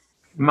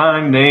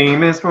 My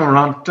name is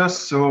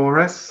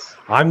Brontosaurus.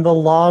 I'm the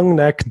long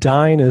neck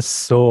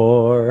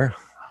dinosaur.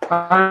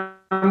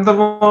 I'm the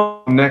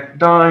long-necked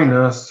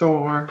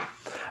dinosaur.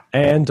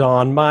 And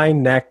on my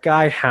neck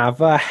I have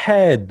a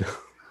head.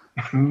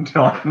 And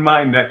on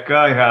my neck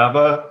I have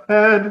a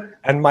head.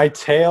 And my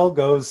tail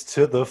goes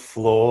to the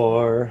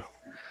floor.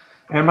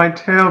 And my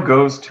tail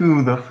goes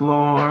to the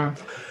floor.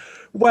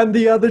 When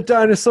the other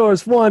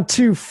dinosaurs want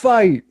to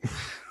fight,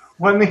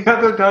 When the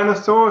other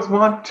dinosaurs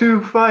want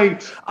to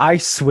fight, I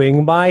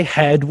swing my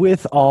head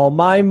with all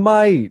my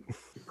might.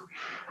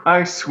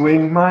 I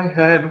swing my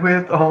head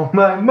with all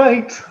my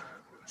might.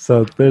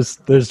 So there's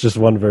just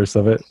one verse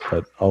of it,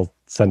 but I'll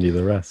send you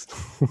the rest.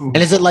 And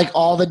is it like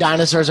all the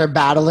dinosaurs are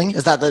battling?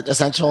 Is that the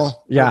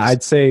essential? Yeah,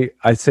 I'd say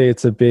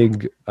it's a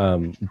big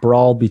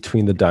brawl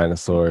between the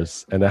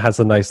dinosaurs, and it has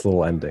a nice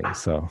little ending.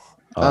 So.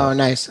 Oh,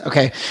 nice.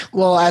 Okay.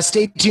 Well,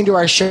 stay tuned to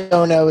our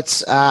show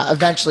notes.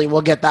 Eventually,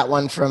 we'll get that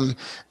one from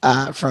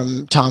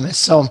Thomas.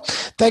 So,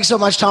 thanks so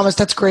much, Thomas.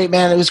 That's great,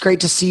 man. It was great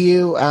to see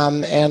you,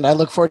 and I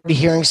look forward to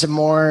hearing some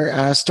more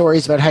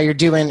stories about how you're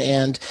doing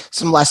and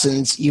some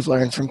lessons you've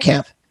learned from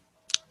camp.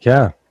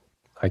 Yeah,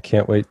 I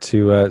can't wait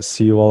to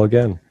see you all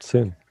again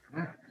soon.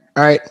 All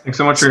right. Thanks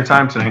so much for your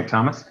time tonight,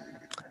 Thomas.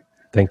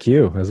 Thank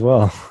you as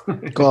well.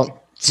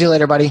 Cool. See you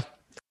later, buddy.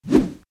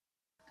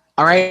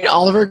 All right,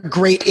 Oliver,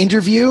 great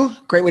interview.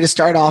 Great way to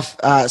start off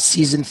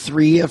season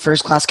 3 of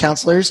First Class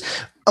Counselors.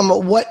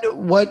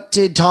 What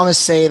did Thomas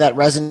say that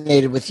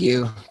resonated with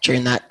you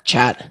during that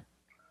chat?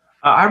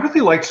 I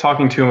really liked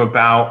talking to him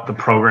about the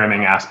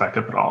programming aspect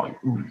of it all.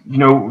 You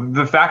know,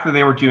 the fact that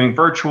they were doing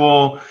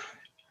virtual,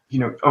 you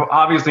know,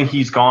 obviously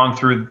he's gone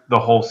through the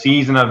whole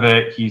season of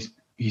it. He's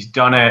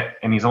done it,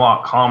 and he's a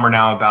lot calmer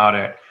now about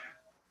it.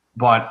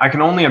 But I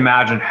can only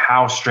imagine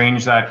how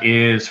strange that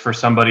is for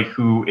somebody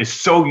who is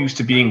so used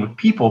to being with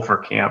people for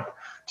camp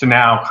to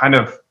now kind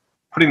of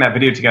putting that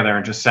video together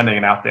and just sending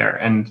it out there.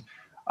 And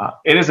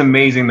it is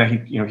amazing that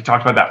he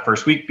talked about that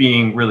first week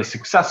being really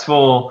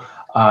successful,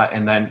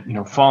 and then, you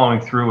know, following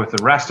through with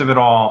the rest of it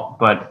all.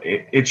 But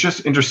it's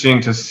just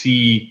interesting to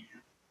see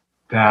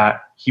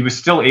that he was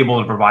still able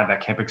to provide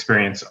that camp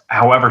experience,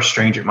 however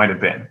strange it might have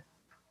been.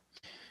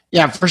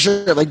 Yeah, for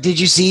sure. Like, did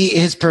you see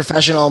his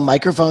professional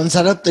microphone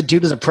setup? The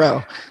dude was a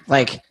pro.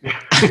 Like,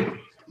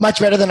 much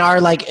better than our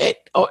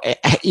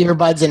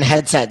earbuds and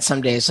headsets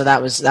some days. So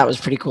that was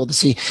pretty cool to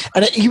see.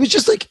 And he was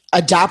just like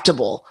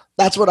adaptable.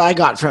 That's what I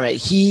got from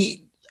it.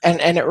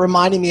 And it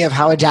reminded me of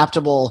how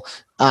adaptable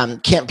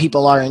camp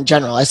people are in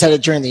general. I said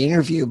it during the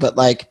interview, but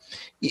like,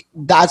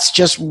 that's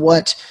just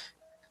what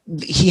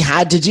he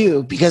had to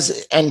do,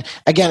 because, and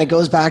again, it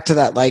goes back to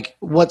that, like,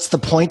 what's the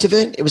point of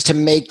it? It was to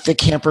make the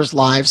campers'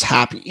 lives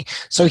happy.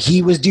 So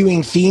he was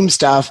doing theme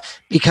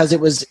stuff because it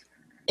was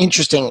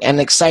interesting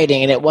and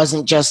exciting, and it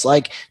wasn't just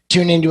like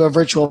tune into a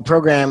virtual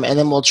program and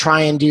then we'll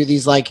try and do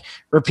these like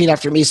repeat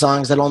after me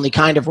songs that only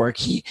kind of work.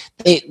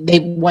 They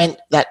went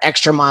that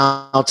extra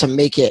mile to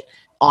make it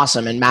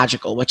awesome and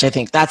magical, which I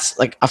think that's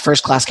like a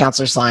First Class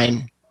Counselor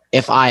sign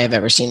if I have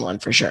ever seen one,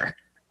 for sure.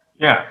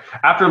 Yeah.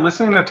 After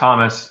listening to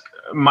Thomas,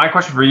 my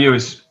question for you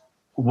is,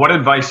 what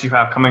advice do you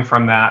have coming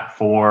from that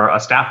for a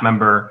staff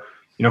member,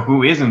 you know,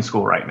 who is in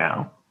school right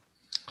now?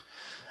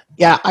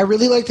 Yeah, I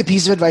really like the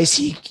piece of advice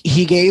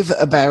he gave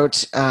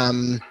about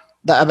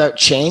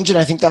change, and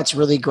I think that's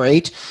really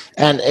great.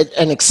 And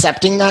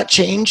accepting that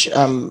change.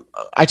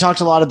 I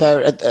talked a lot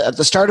about at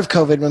the start of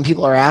COVID, when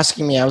people are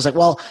asking me, I was like,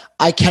 well,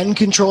 I can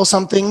control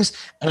some things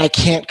and I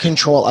can't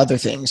control other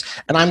things.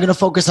 And I'm going to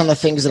focus on the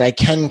things that I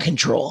can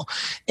control.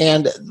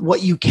 And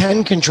what you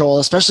can control,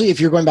 especially if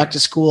you're going back to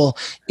school,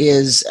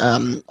 is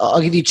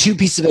I'll give you 2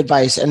 pieces of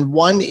advice. And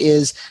one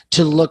is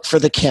to look for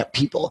the camp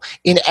people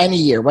in any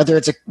year, whether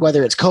it's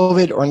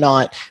COVID or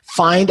not.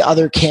 Find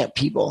other camp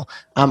people.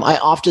 I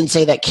often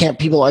say that camp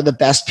people are the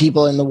best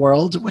people in the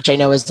world, which I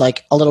know is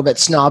like a little bit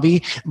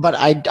snobby, but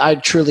I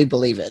truly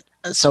believe it.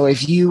 So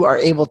if you are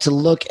able to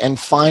look and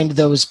find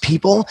those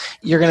people,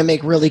 you're going to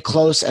make really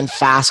close and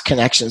fast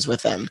connections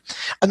with them.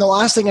 And the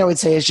last thing I would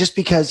say is, just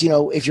because, you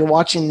know, if you're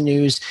watching the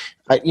news,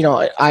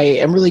 I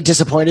am really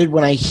disappointed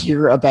when I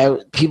hear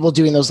about people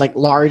doing those like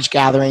large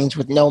gatherings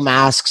with no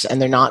masks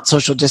and they're not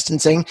social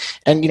distancing.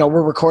 And, you know,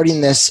 we're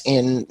recording this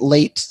in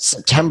late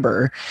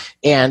September,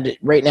 and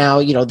right now,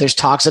 you know, there's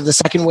talks of the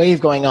second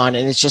wave going on.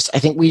 And it's just, I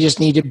think we just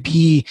need to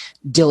be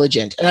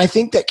diligent. And I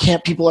think that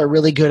camp people are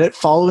really good at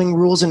following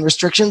rules and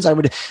restrictions. I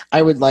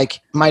would like,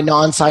 my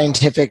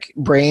non-scientific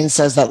brain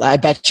says that I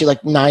bet you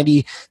like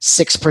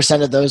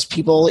 96% of those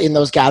people in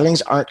those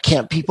gatherings aren't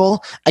camp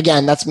people.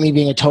 Again, that's me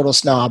being a total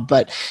snob, but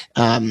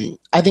But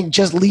I think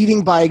just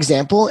leading by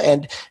example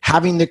and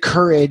having the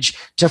courage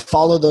to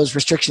follow those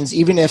restrictions,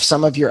 even if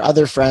some of your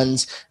other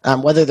friends,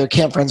 whether they're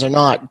camp friends or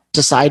not,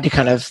 decide to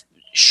kind of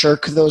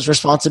shirk those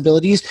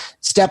responsibilities,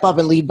 step up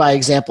and lead by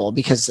example.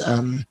 Because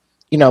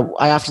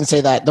I often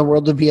say that the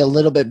world would be a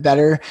little bit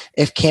better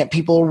if camp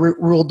people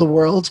ruled the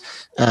world.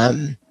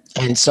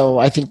 And so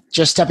I think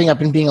just stepping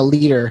up and being a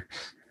leader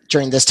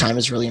during this time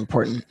is really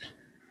important.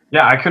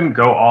 Yeah, I couldn't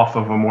go off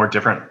of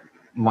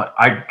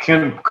I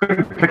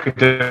couldn't pick a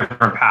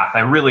different path. I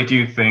really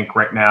do think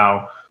right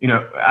now,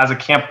 as a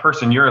camp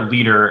person, you're a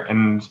leader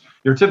and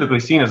you're typically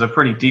seen as a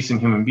pretty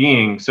decent human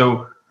being.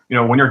 So,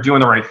 when you're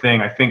doing the right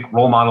thing, I think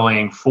role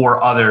modeling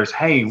for others,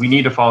 hey, we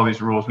need to follow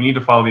these rules. We need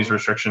to follow these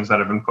restrictions that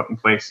have been put in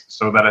place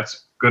so that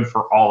it's good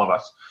for all of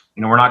us.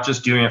 We're not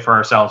just doing it for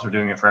ourselves, we're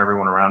doing it for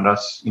everyone around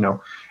us,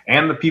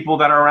 and the people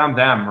that are around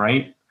them,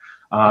 right?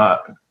 A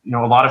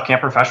lot of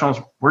camp professionals,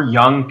 we're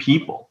young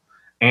people.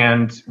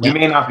 And we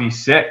may not be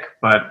sick,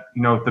 but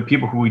the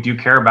people who we do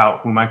care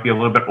about, who might be a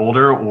little bit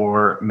older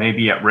or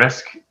maybe at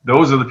risk,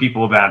 those are the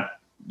people that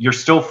you're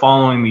still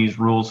following these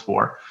rules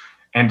for.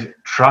 And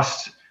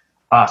trust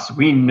us,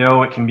 we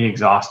know it can be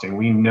exhausting.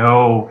 We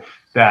know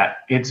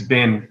that it's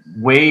been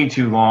way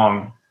too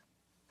long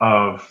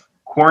of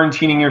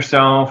quarantining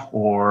yourself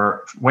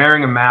or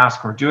wearing a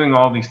mask or doing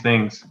all these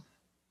things.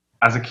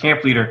 As a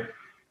camp leader,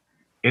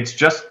 it's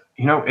just,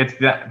 it's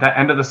that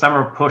end of the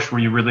summer push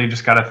where you really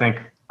just got to think,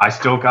 I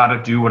still got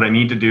to do what I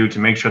need to do to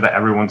make sure that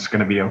everyone's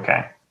going to be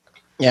okay.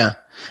 Yeah.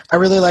 I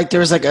really there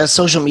was a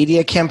social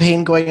media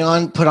campaign going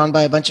on, put on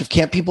by a bunch of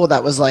camp people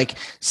that was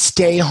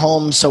stay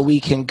home so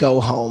we can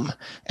go home,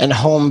 and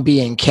home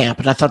being camp.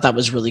 And I thought that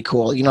was really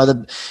cool. We're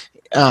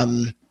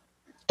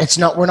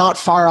not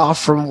far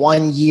off from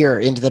 1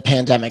 year into the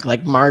pandemic.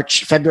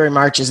 February,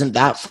 March isn't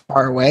that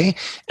far away.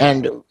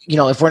 And,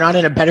 if we're not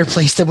in a better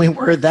place than we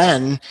were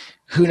then,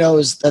 who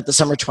knows that the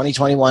summer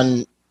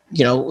 2021,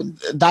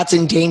 that's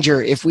in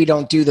danger if we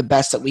don't do the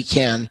best that we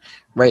can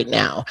right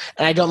now.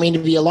 And I don't mean to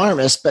be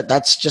alarmist, but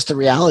that's just the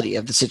reality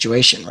of the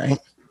situation, right?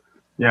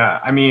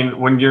 Yeah. I mean,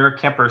 when you're a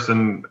camp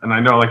person, and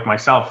I know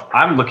myself,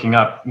 I'm looking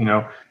up,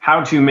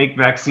 how to make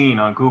vaccine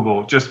on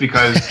Google just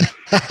because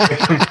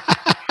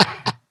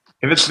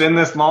if it's been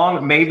this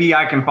long, maybe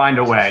I can find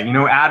a way,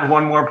 add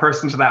one more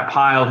person to that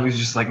pile who's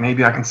just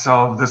maybe I can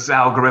solve this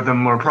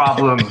algorithm or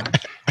problem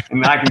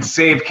and I can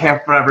save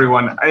camp for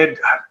everyone.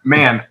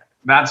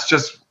 That's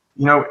just,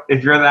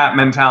 if you're that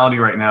mentality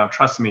right now,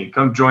 trust me,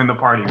 come join the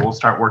party. We'll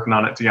start working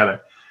on it together.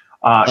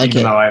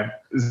 Even though I have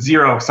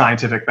zero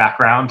scientific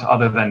background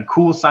other than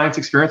cool science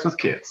experience with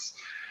kids.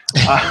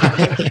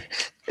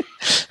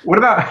 What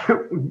about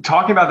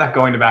talking about that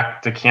going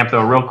back to camp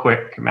though, real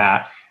quick,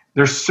 Matt?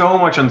 There's so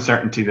much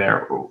uncertainty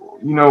there.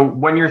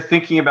 When you're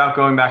thinking about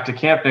going back to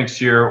camp next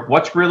year,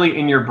 what's really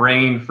in your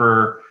brain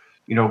for,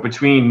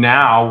 between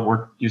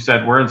now, you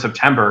said we're in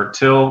September,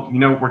 till,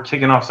 we're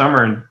kicking off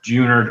summer in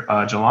June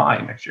or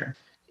July next year.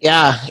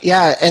 Yeah.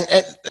 And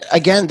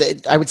again,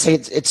 I would say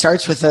it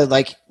starts with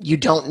you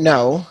don't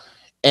know.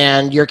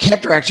 And your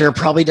camp director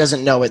probably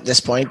doesn't know at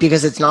this point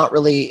because it's not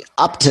really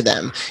up to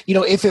them.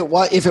 If it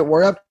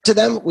were up to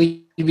them,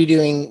 we'd be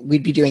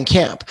doing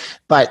camp.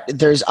 But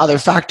there's other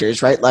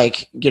factors, right?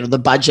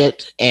 The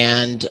budget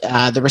and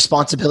the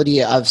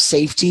responsibility of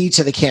safety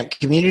to the camp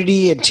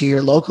community and to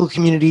your local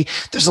community.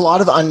 There's a lot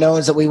of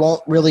unknowns that we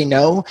won't really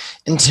know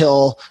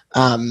until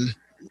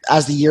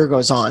as the year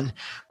goes on.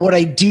 What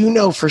I do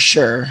know for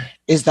sure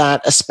is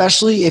that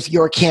especially if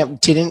your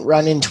camp didn't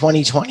run in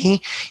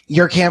 2020,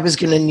 your camp is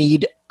going to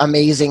need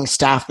amazing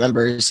staff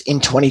members in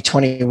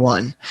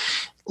 2021.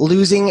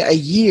 Losing a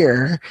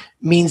year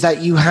means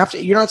that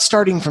you're not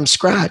starting from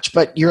scratch,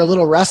 but you're a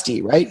little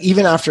rusty, right?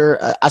 Even after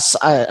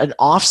an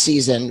off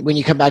season, when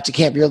you come back to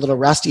camp, you're a little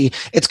rusty.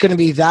 It's going to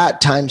be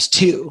that times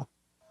 2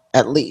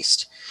 at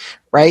least.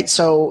 Right?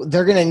 So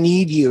they're going to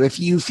need you. If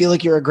you feel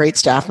like you're a great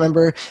staff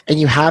member and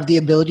you have the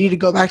ability to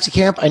go back to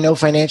camp, I know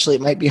financially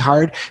it might be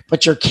hard,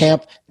 but your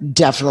camp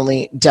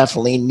definitely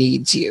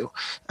needs you.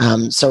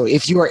 So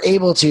if you are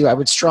able to, I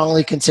would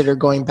strongly consider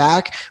going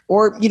back,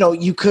 or,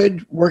 you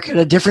could work at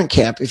a different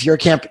camp. If your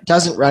camp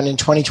doesn't run in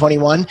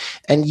 2021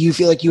 and you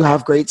feel like you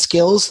have great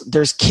skills,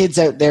 there's kids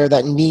out there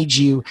that need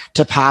you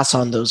to pass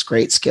on those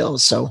great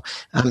skills. So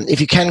if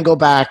you can go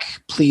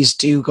back, please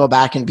do go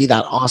back and be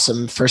that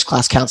awesome first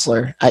class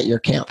counselor at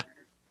your camp.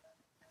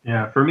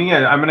 Yeah, for me,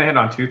 I'm going to hit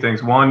on 2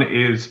 things. One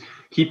is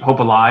keep hope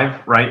alive,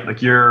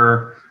 right?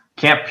 Your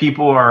camp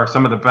people are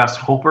some of the best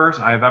hopers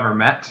I've ever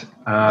met.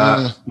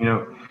 There's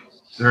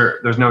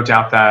no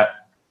doubt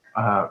that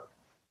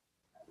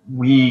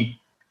we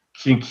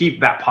can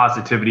keep that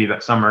positivity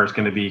that summer is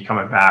going to be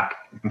coming back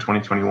in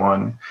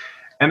 2021.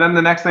 And then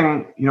the next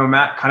thing,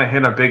 Matt kind of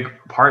hit a big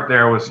part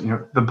there was,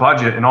 the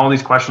budget and all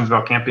these questions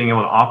about camp being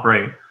able to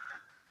operate.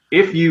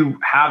 If you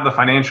have the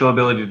financial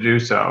ability to do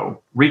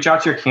so, reach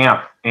out to your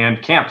camp,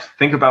 and camps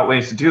think about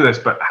ways to do this,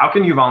 but how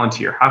can you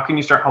volunteer? How can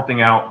you start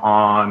helping out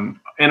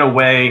in a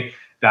way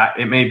that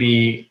it may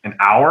be an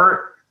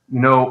hour,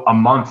 a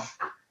month,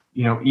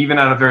 even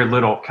at a very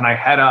little, can I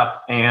head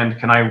up and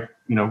can I,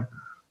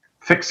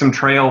 fix some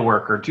trail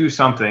work or do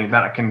something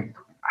that I can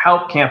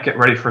help camp get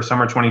ready for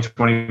summer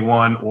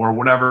 2021 or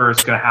whatever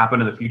is going to happen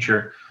in the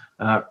future?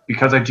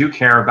 Because I do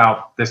care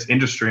about this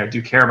industry. I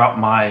do care about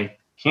my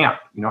camp.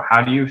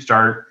 How do you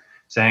start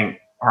saying,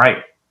 all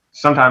right,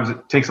 sometimes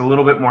it takes a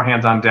little bit more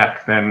hands on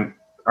deck than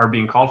are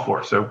being called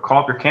for. So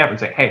call up your camp and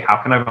say, hey,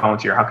 how can I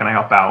volunteer? How can I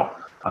help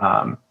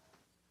out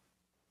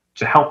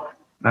to help?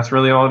 That's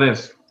really all it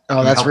is.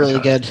 Oh, that's really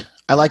good.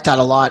 I like that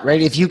a lot, right?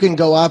 If you can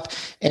go up,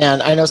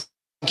 and I know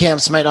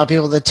camps might not be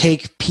able to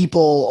take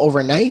people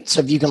overnight. So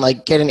if you can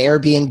get an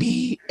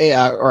Airbnb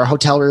or a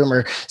hotel room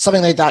or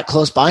something like that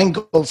close by and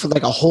go for a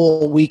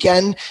whole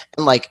weekend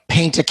and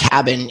paint a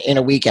cabin in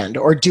a weekend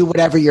or do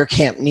whatever your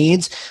camp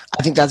needs.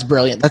 I think that's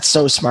brilliant. That's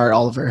so smart,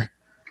 Oliver.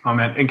 Oh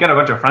man, and get a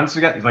bunch of friends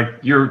together.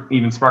 You're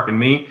even sparking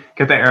me.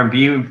 Get that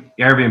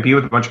Airbnb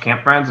with a bunch of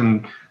camp friends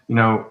and,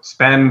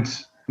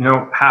 spend,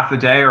 half the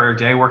day or a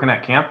day working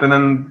at camp and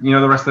then,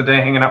 the rest of the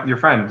day hanging out with your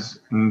friends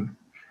and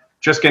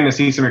just getting to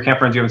see some of your camp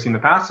friends you haven't seen in the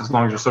past, as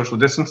long as you're social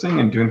distancing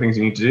and doing things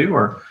you need to do,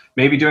 or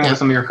maybe doing it with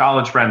some of your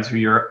college friends who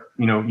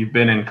you've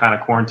been in kind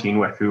of quarantine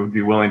with, who would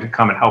be willing to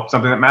come and help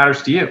something that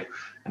matters to you.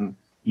 And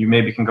you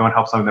maybe can go and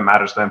help something that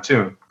matters to them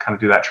too, and kind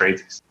of do that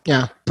trade.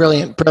 Yeah.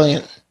 Brilliant.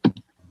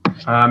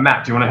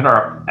 Matt, do you want to hit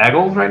our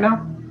eggles right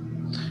now?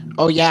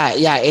 Oh, yeah,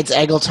 it's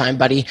Eggle time,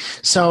 buddy.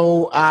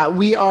 So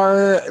we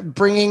are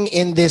bringing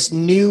in this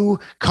new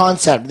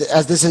concept.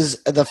 As this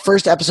is the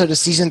first episode of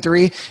season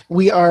 3,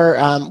 we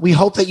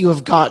hope that you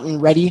have gotten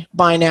ready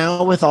by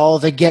now with all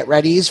the get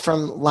readies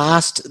from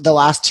the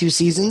last 2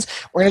 seasons.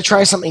 We're going to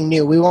try something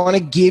new. We want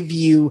to give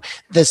you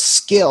the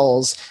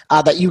skills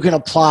that you can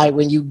apply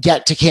when you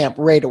get to camp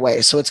right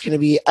away. So it's going to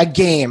be a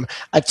game,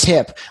 a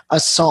tip, a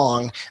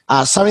song,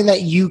 something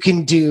that you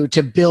can do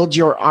to build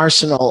your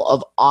arsenal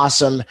of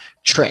awesome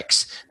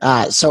tricks.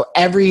 So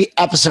every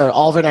episode,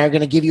 Oliver and I are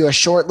going to give you a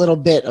short little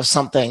bit of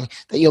something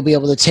that you'll be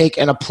able to take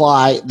and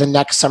apply the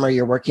next summer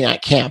you're working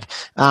at camp.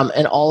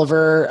 And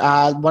Oliver,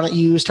 why don't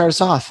you start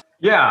us off?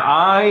 Yeah,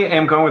 I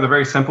am going with a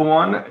very simple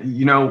one.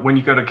 When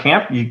you go to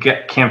camp, you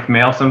get camp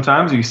mail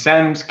sometimes. You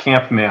send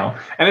camp mail.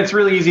 And it's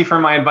really easy for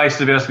my advice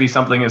to just be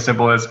something as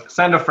simple as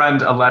send a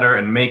friend a letter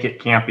and make it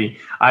campy.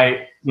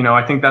 I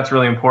think that's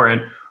really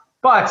important.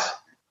 But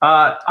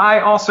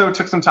I also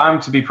took some time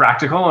to be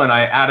practical, and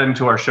I added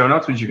into our show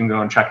notes, which you can go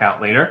and check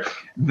out later,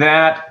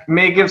 that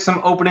may give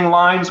some opening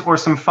lines or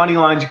some funny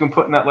lines you can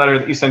put in that letter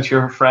that you sent to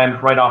your friend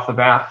right off the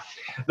bat.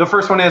 The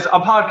first one is, a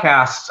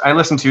podcast I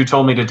listened to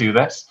told me to do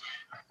this.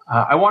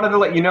 I wanted to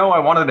let you know I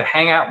wanted to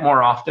hang out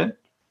more often.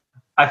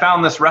 I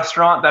found this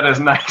restaurant that is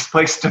a nice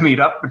place to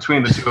meet up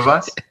between the two of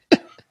us.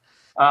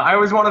 I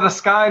always wanted to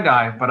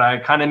skydive, but I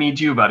kind of need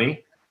you,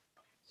 buddy.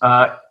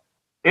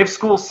 If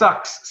school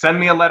sucks, send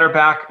me a letter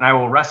back and I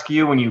will rescue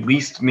you when you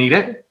least need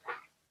it.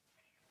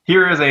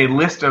 Here is a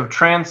list of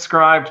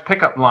transcribed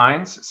pickup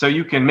lines so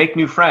you can make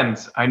new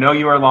friends. I know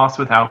you are lost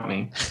without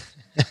me.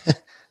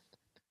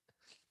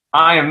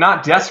 I am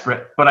not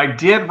desperate, but I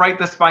did write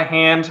this by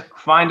hand,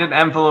 find an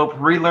envelope,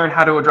 relearn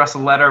how to address a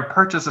letter,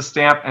 purchase a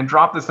stamp, and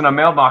drop this in a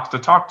mailbox to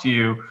talk to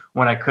you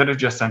when I could have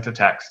just sent a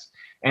text.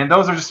 And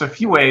those are just a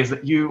few ways that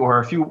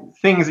a few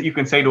things that you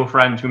can say to a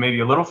friend who may be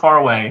a little far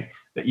away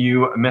that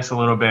you miss a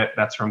little bit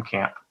that's from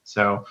camp.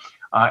 So,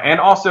 and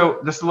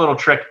also just a little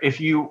trick, if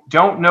you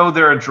don't know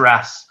their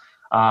address,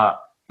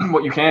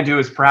 what you can do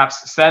is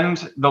perhaps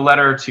send the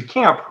letter to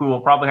camp, who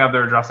will probably have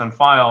their address on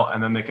file,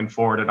 and then they can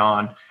forward it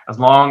on, as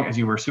long as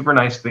you were super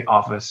nice to the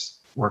office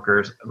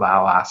workers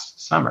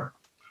last summer.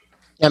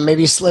 Yeah,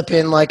 maybe slip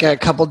in a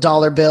couple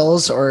dollar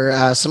bills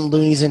or some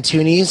loonies and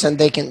toonies,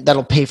 and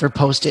that'll pay for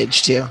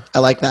postage too. I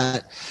like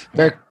that.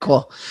 Very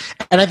cool.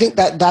 And I think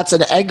that's an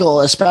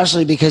eggle,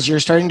 especially because you're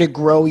starting to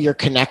grow your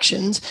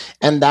connections,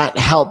 and that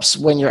helps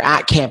when you're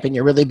at camp and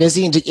you're really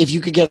busy. And if you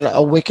could get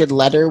a wicked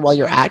letter while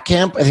you're at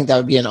camp, I think that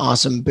would be an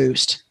awesome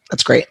boost.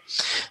 That's great.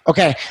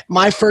 Okay,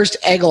 my first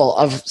eggle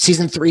of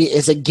season 3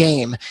 is a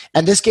game,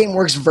 and this game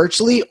works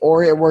virtually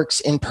or it works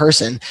in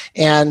person.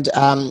 And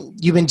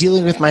you've been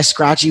dealing with my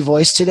scratchy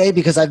voice today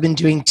because I've been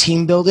doing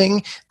team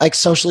building,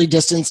 socially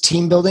distanced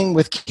team building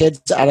with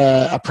kids at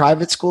a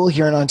private school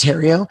here in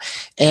Ontario.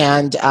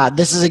 And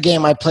this is a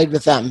game I played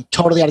with them,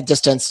 totally at a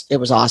distance. It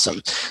was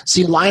awesome.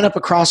 So you line up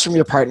across from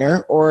your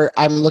partner, or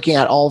I'm looking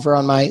at Oliver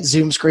on my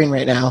Zoom screen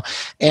right now,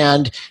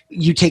 and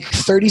you take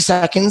 30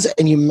 seconds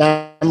and you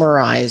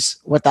memorize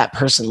what that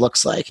person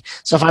looks like.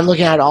 So if I'm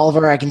looking at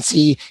Oliver, I can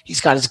see he's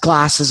got his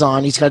glasses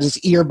on, he's got his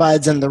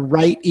earbuds, and the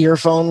right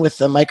earphone with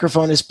the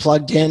microphone is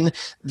plugged in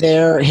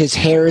there. His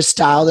hair is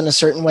styled in a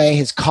certain way.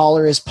 His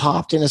collar is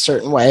popped in a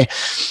certain way.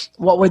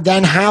 What would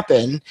then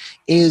happen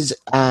is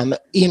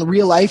in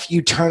real life,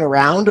 you turn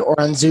around, or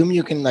on Zoom,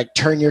 you can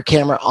turn your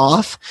camera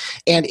off.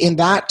 And in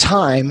that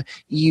time,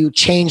 you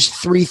change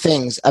 3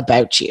 things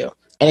about you.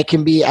 and it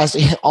can be, as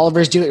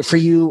Oliver's doing it for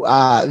you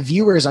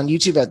viewers on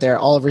YouTube out there,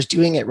 Oliver's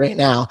doing it right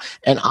now,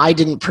 and I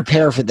didn't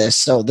prepare for this,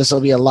 so this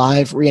will be a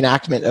live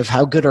reenactment of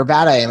how good or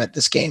bad I am at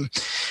this game.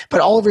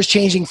 But Oliver's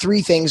changing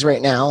 3 things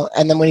right now,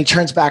 and then when he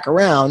turns back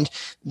around,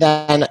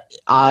 then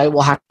I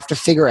will have to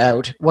figure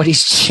out what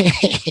he's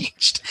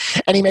changed.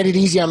 And he made it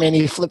easy on me, and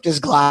he flipped his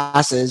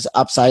glasses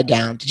upside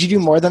down. Did you do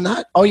more than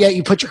that? Oh yeah,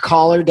 you put your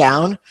collar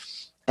down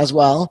as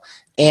well.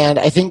 And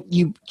I think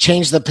you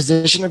changed the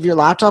position of your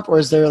laptop, or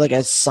is there like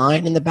a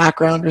sign in the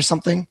background or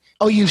something?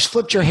 Oh, you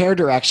flipped your hair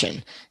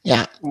direction.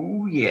 Yeah.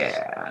 Ooh,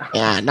 yeah.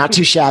 Yeah, not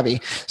too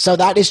shabby. So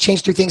that is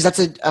Change 3 Things. That's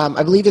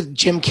I believe it,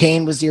 Jim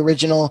Kane was the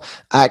original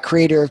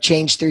creator of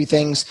Change 3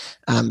 Things.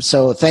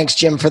 So thanks,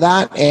 Jim, for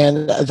that.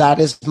 And that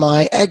is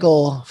my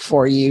eggle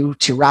for you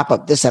to wrap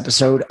up this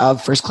episode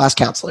of First Class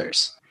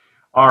Counselors.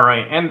 All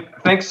right. And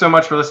thanks so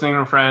much for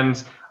listening,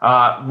 friends.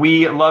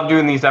 We love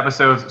doing these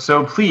episodes.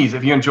 So please,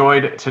 if you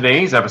enjoyed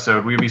today's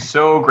episode, we'd be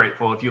so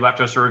grateful if you left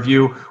us a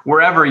review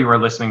wherever you are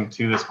listening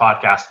to this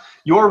podcast.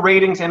 Your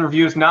ratings and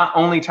reviews not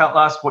only tell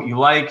us what you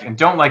like and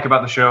don't like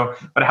about the show,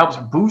 but it helps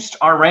boost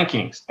our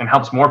rankings and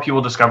helps more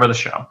people discover the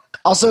show.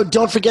 Also,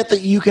 don't forget that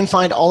you can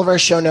find all of our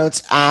show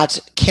notes at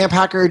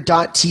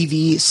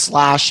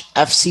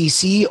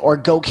camphacker.tv/FCC or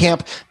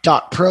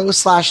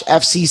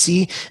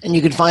gocamp.pro/FCC. And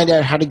you can find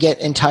out how to get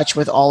in touch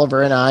with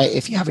Oliver and I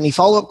if you have any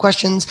follow-up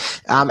questions.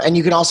 And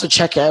you can also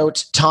check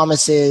out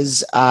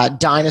Thomas's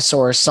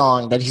dinosaur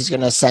song that he's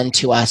going to send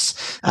to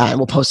us. And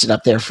we'll post it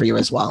up there for you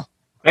as well.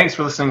 Thanks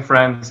for listening,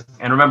 friends.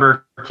 And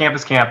remember, camp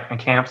is camp, and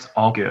camp's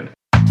all good.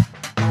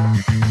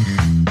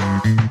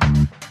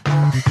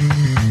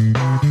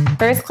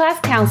 First Class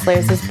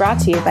Counselors is brought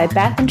to you by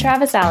Beth and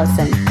Travis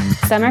Allison,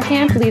 Summer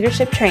Camp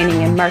Leadership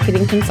Training and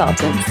Marketing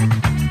Consultants.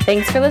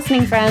 Thanks for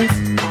listening, friends.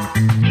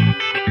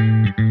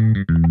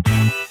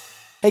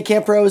 Hey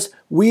Camp Pros,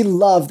 we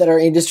love that our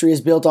industry is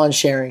built on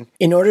sharing.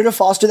 In order to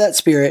foster that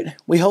spirit,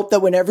 we hope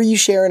that whenever you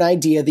share an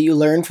idea that you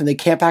learned from the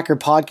Camp Hacker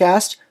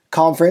podcast,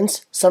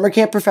 conference, summer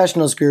camp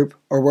professionals group,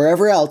 or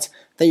wherever else,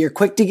 that you're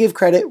quick to give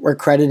credit where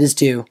credit is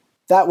due.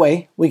 That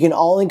way, we can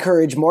all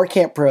encourage more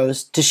camp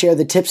pros to share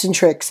the tips and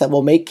tricks that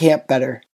will make camp better.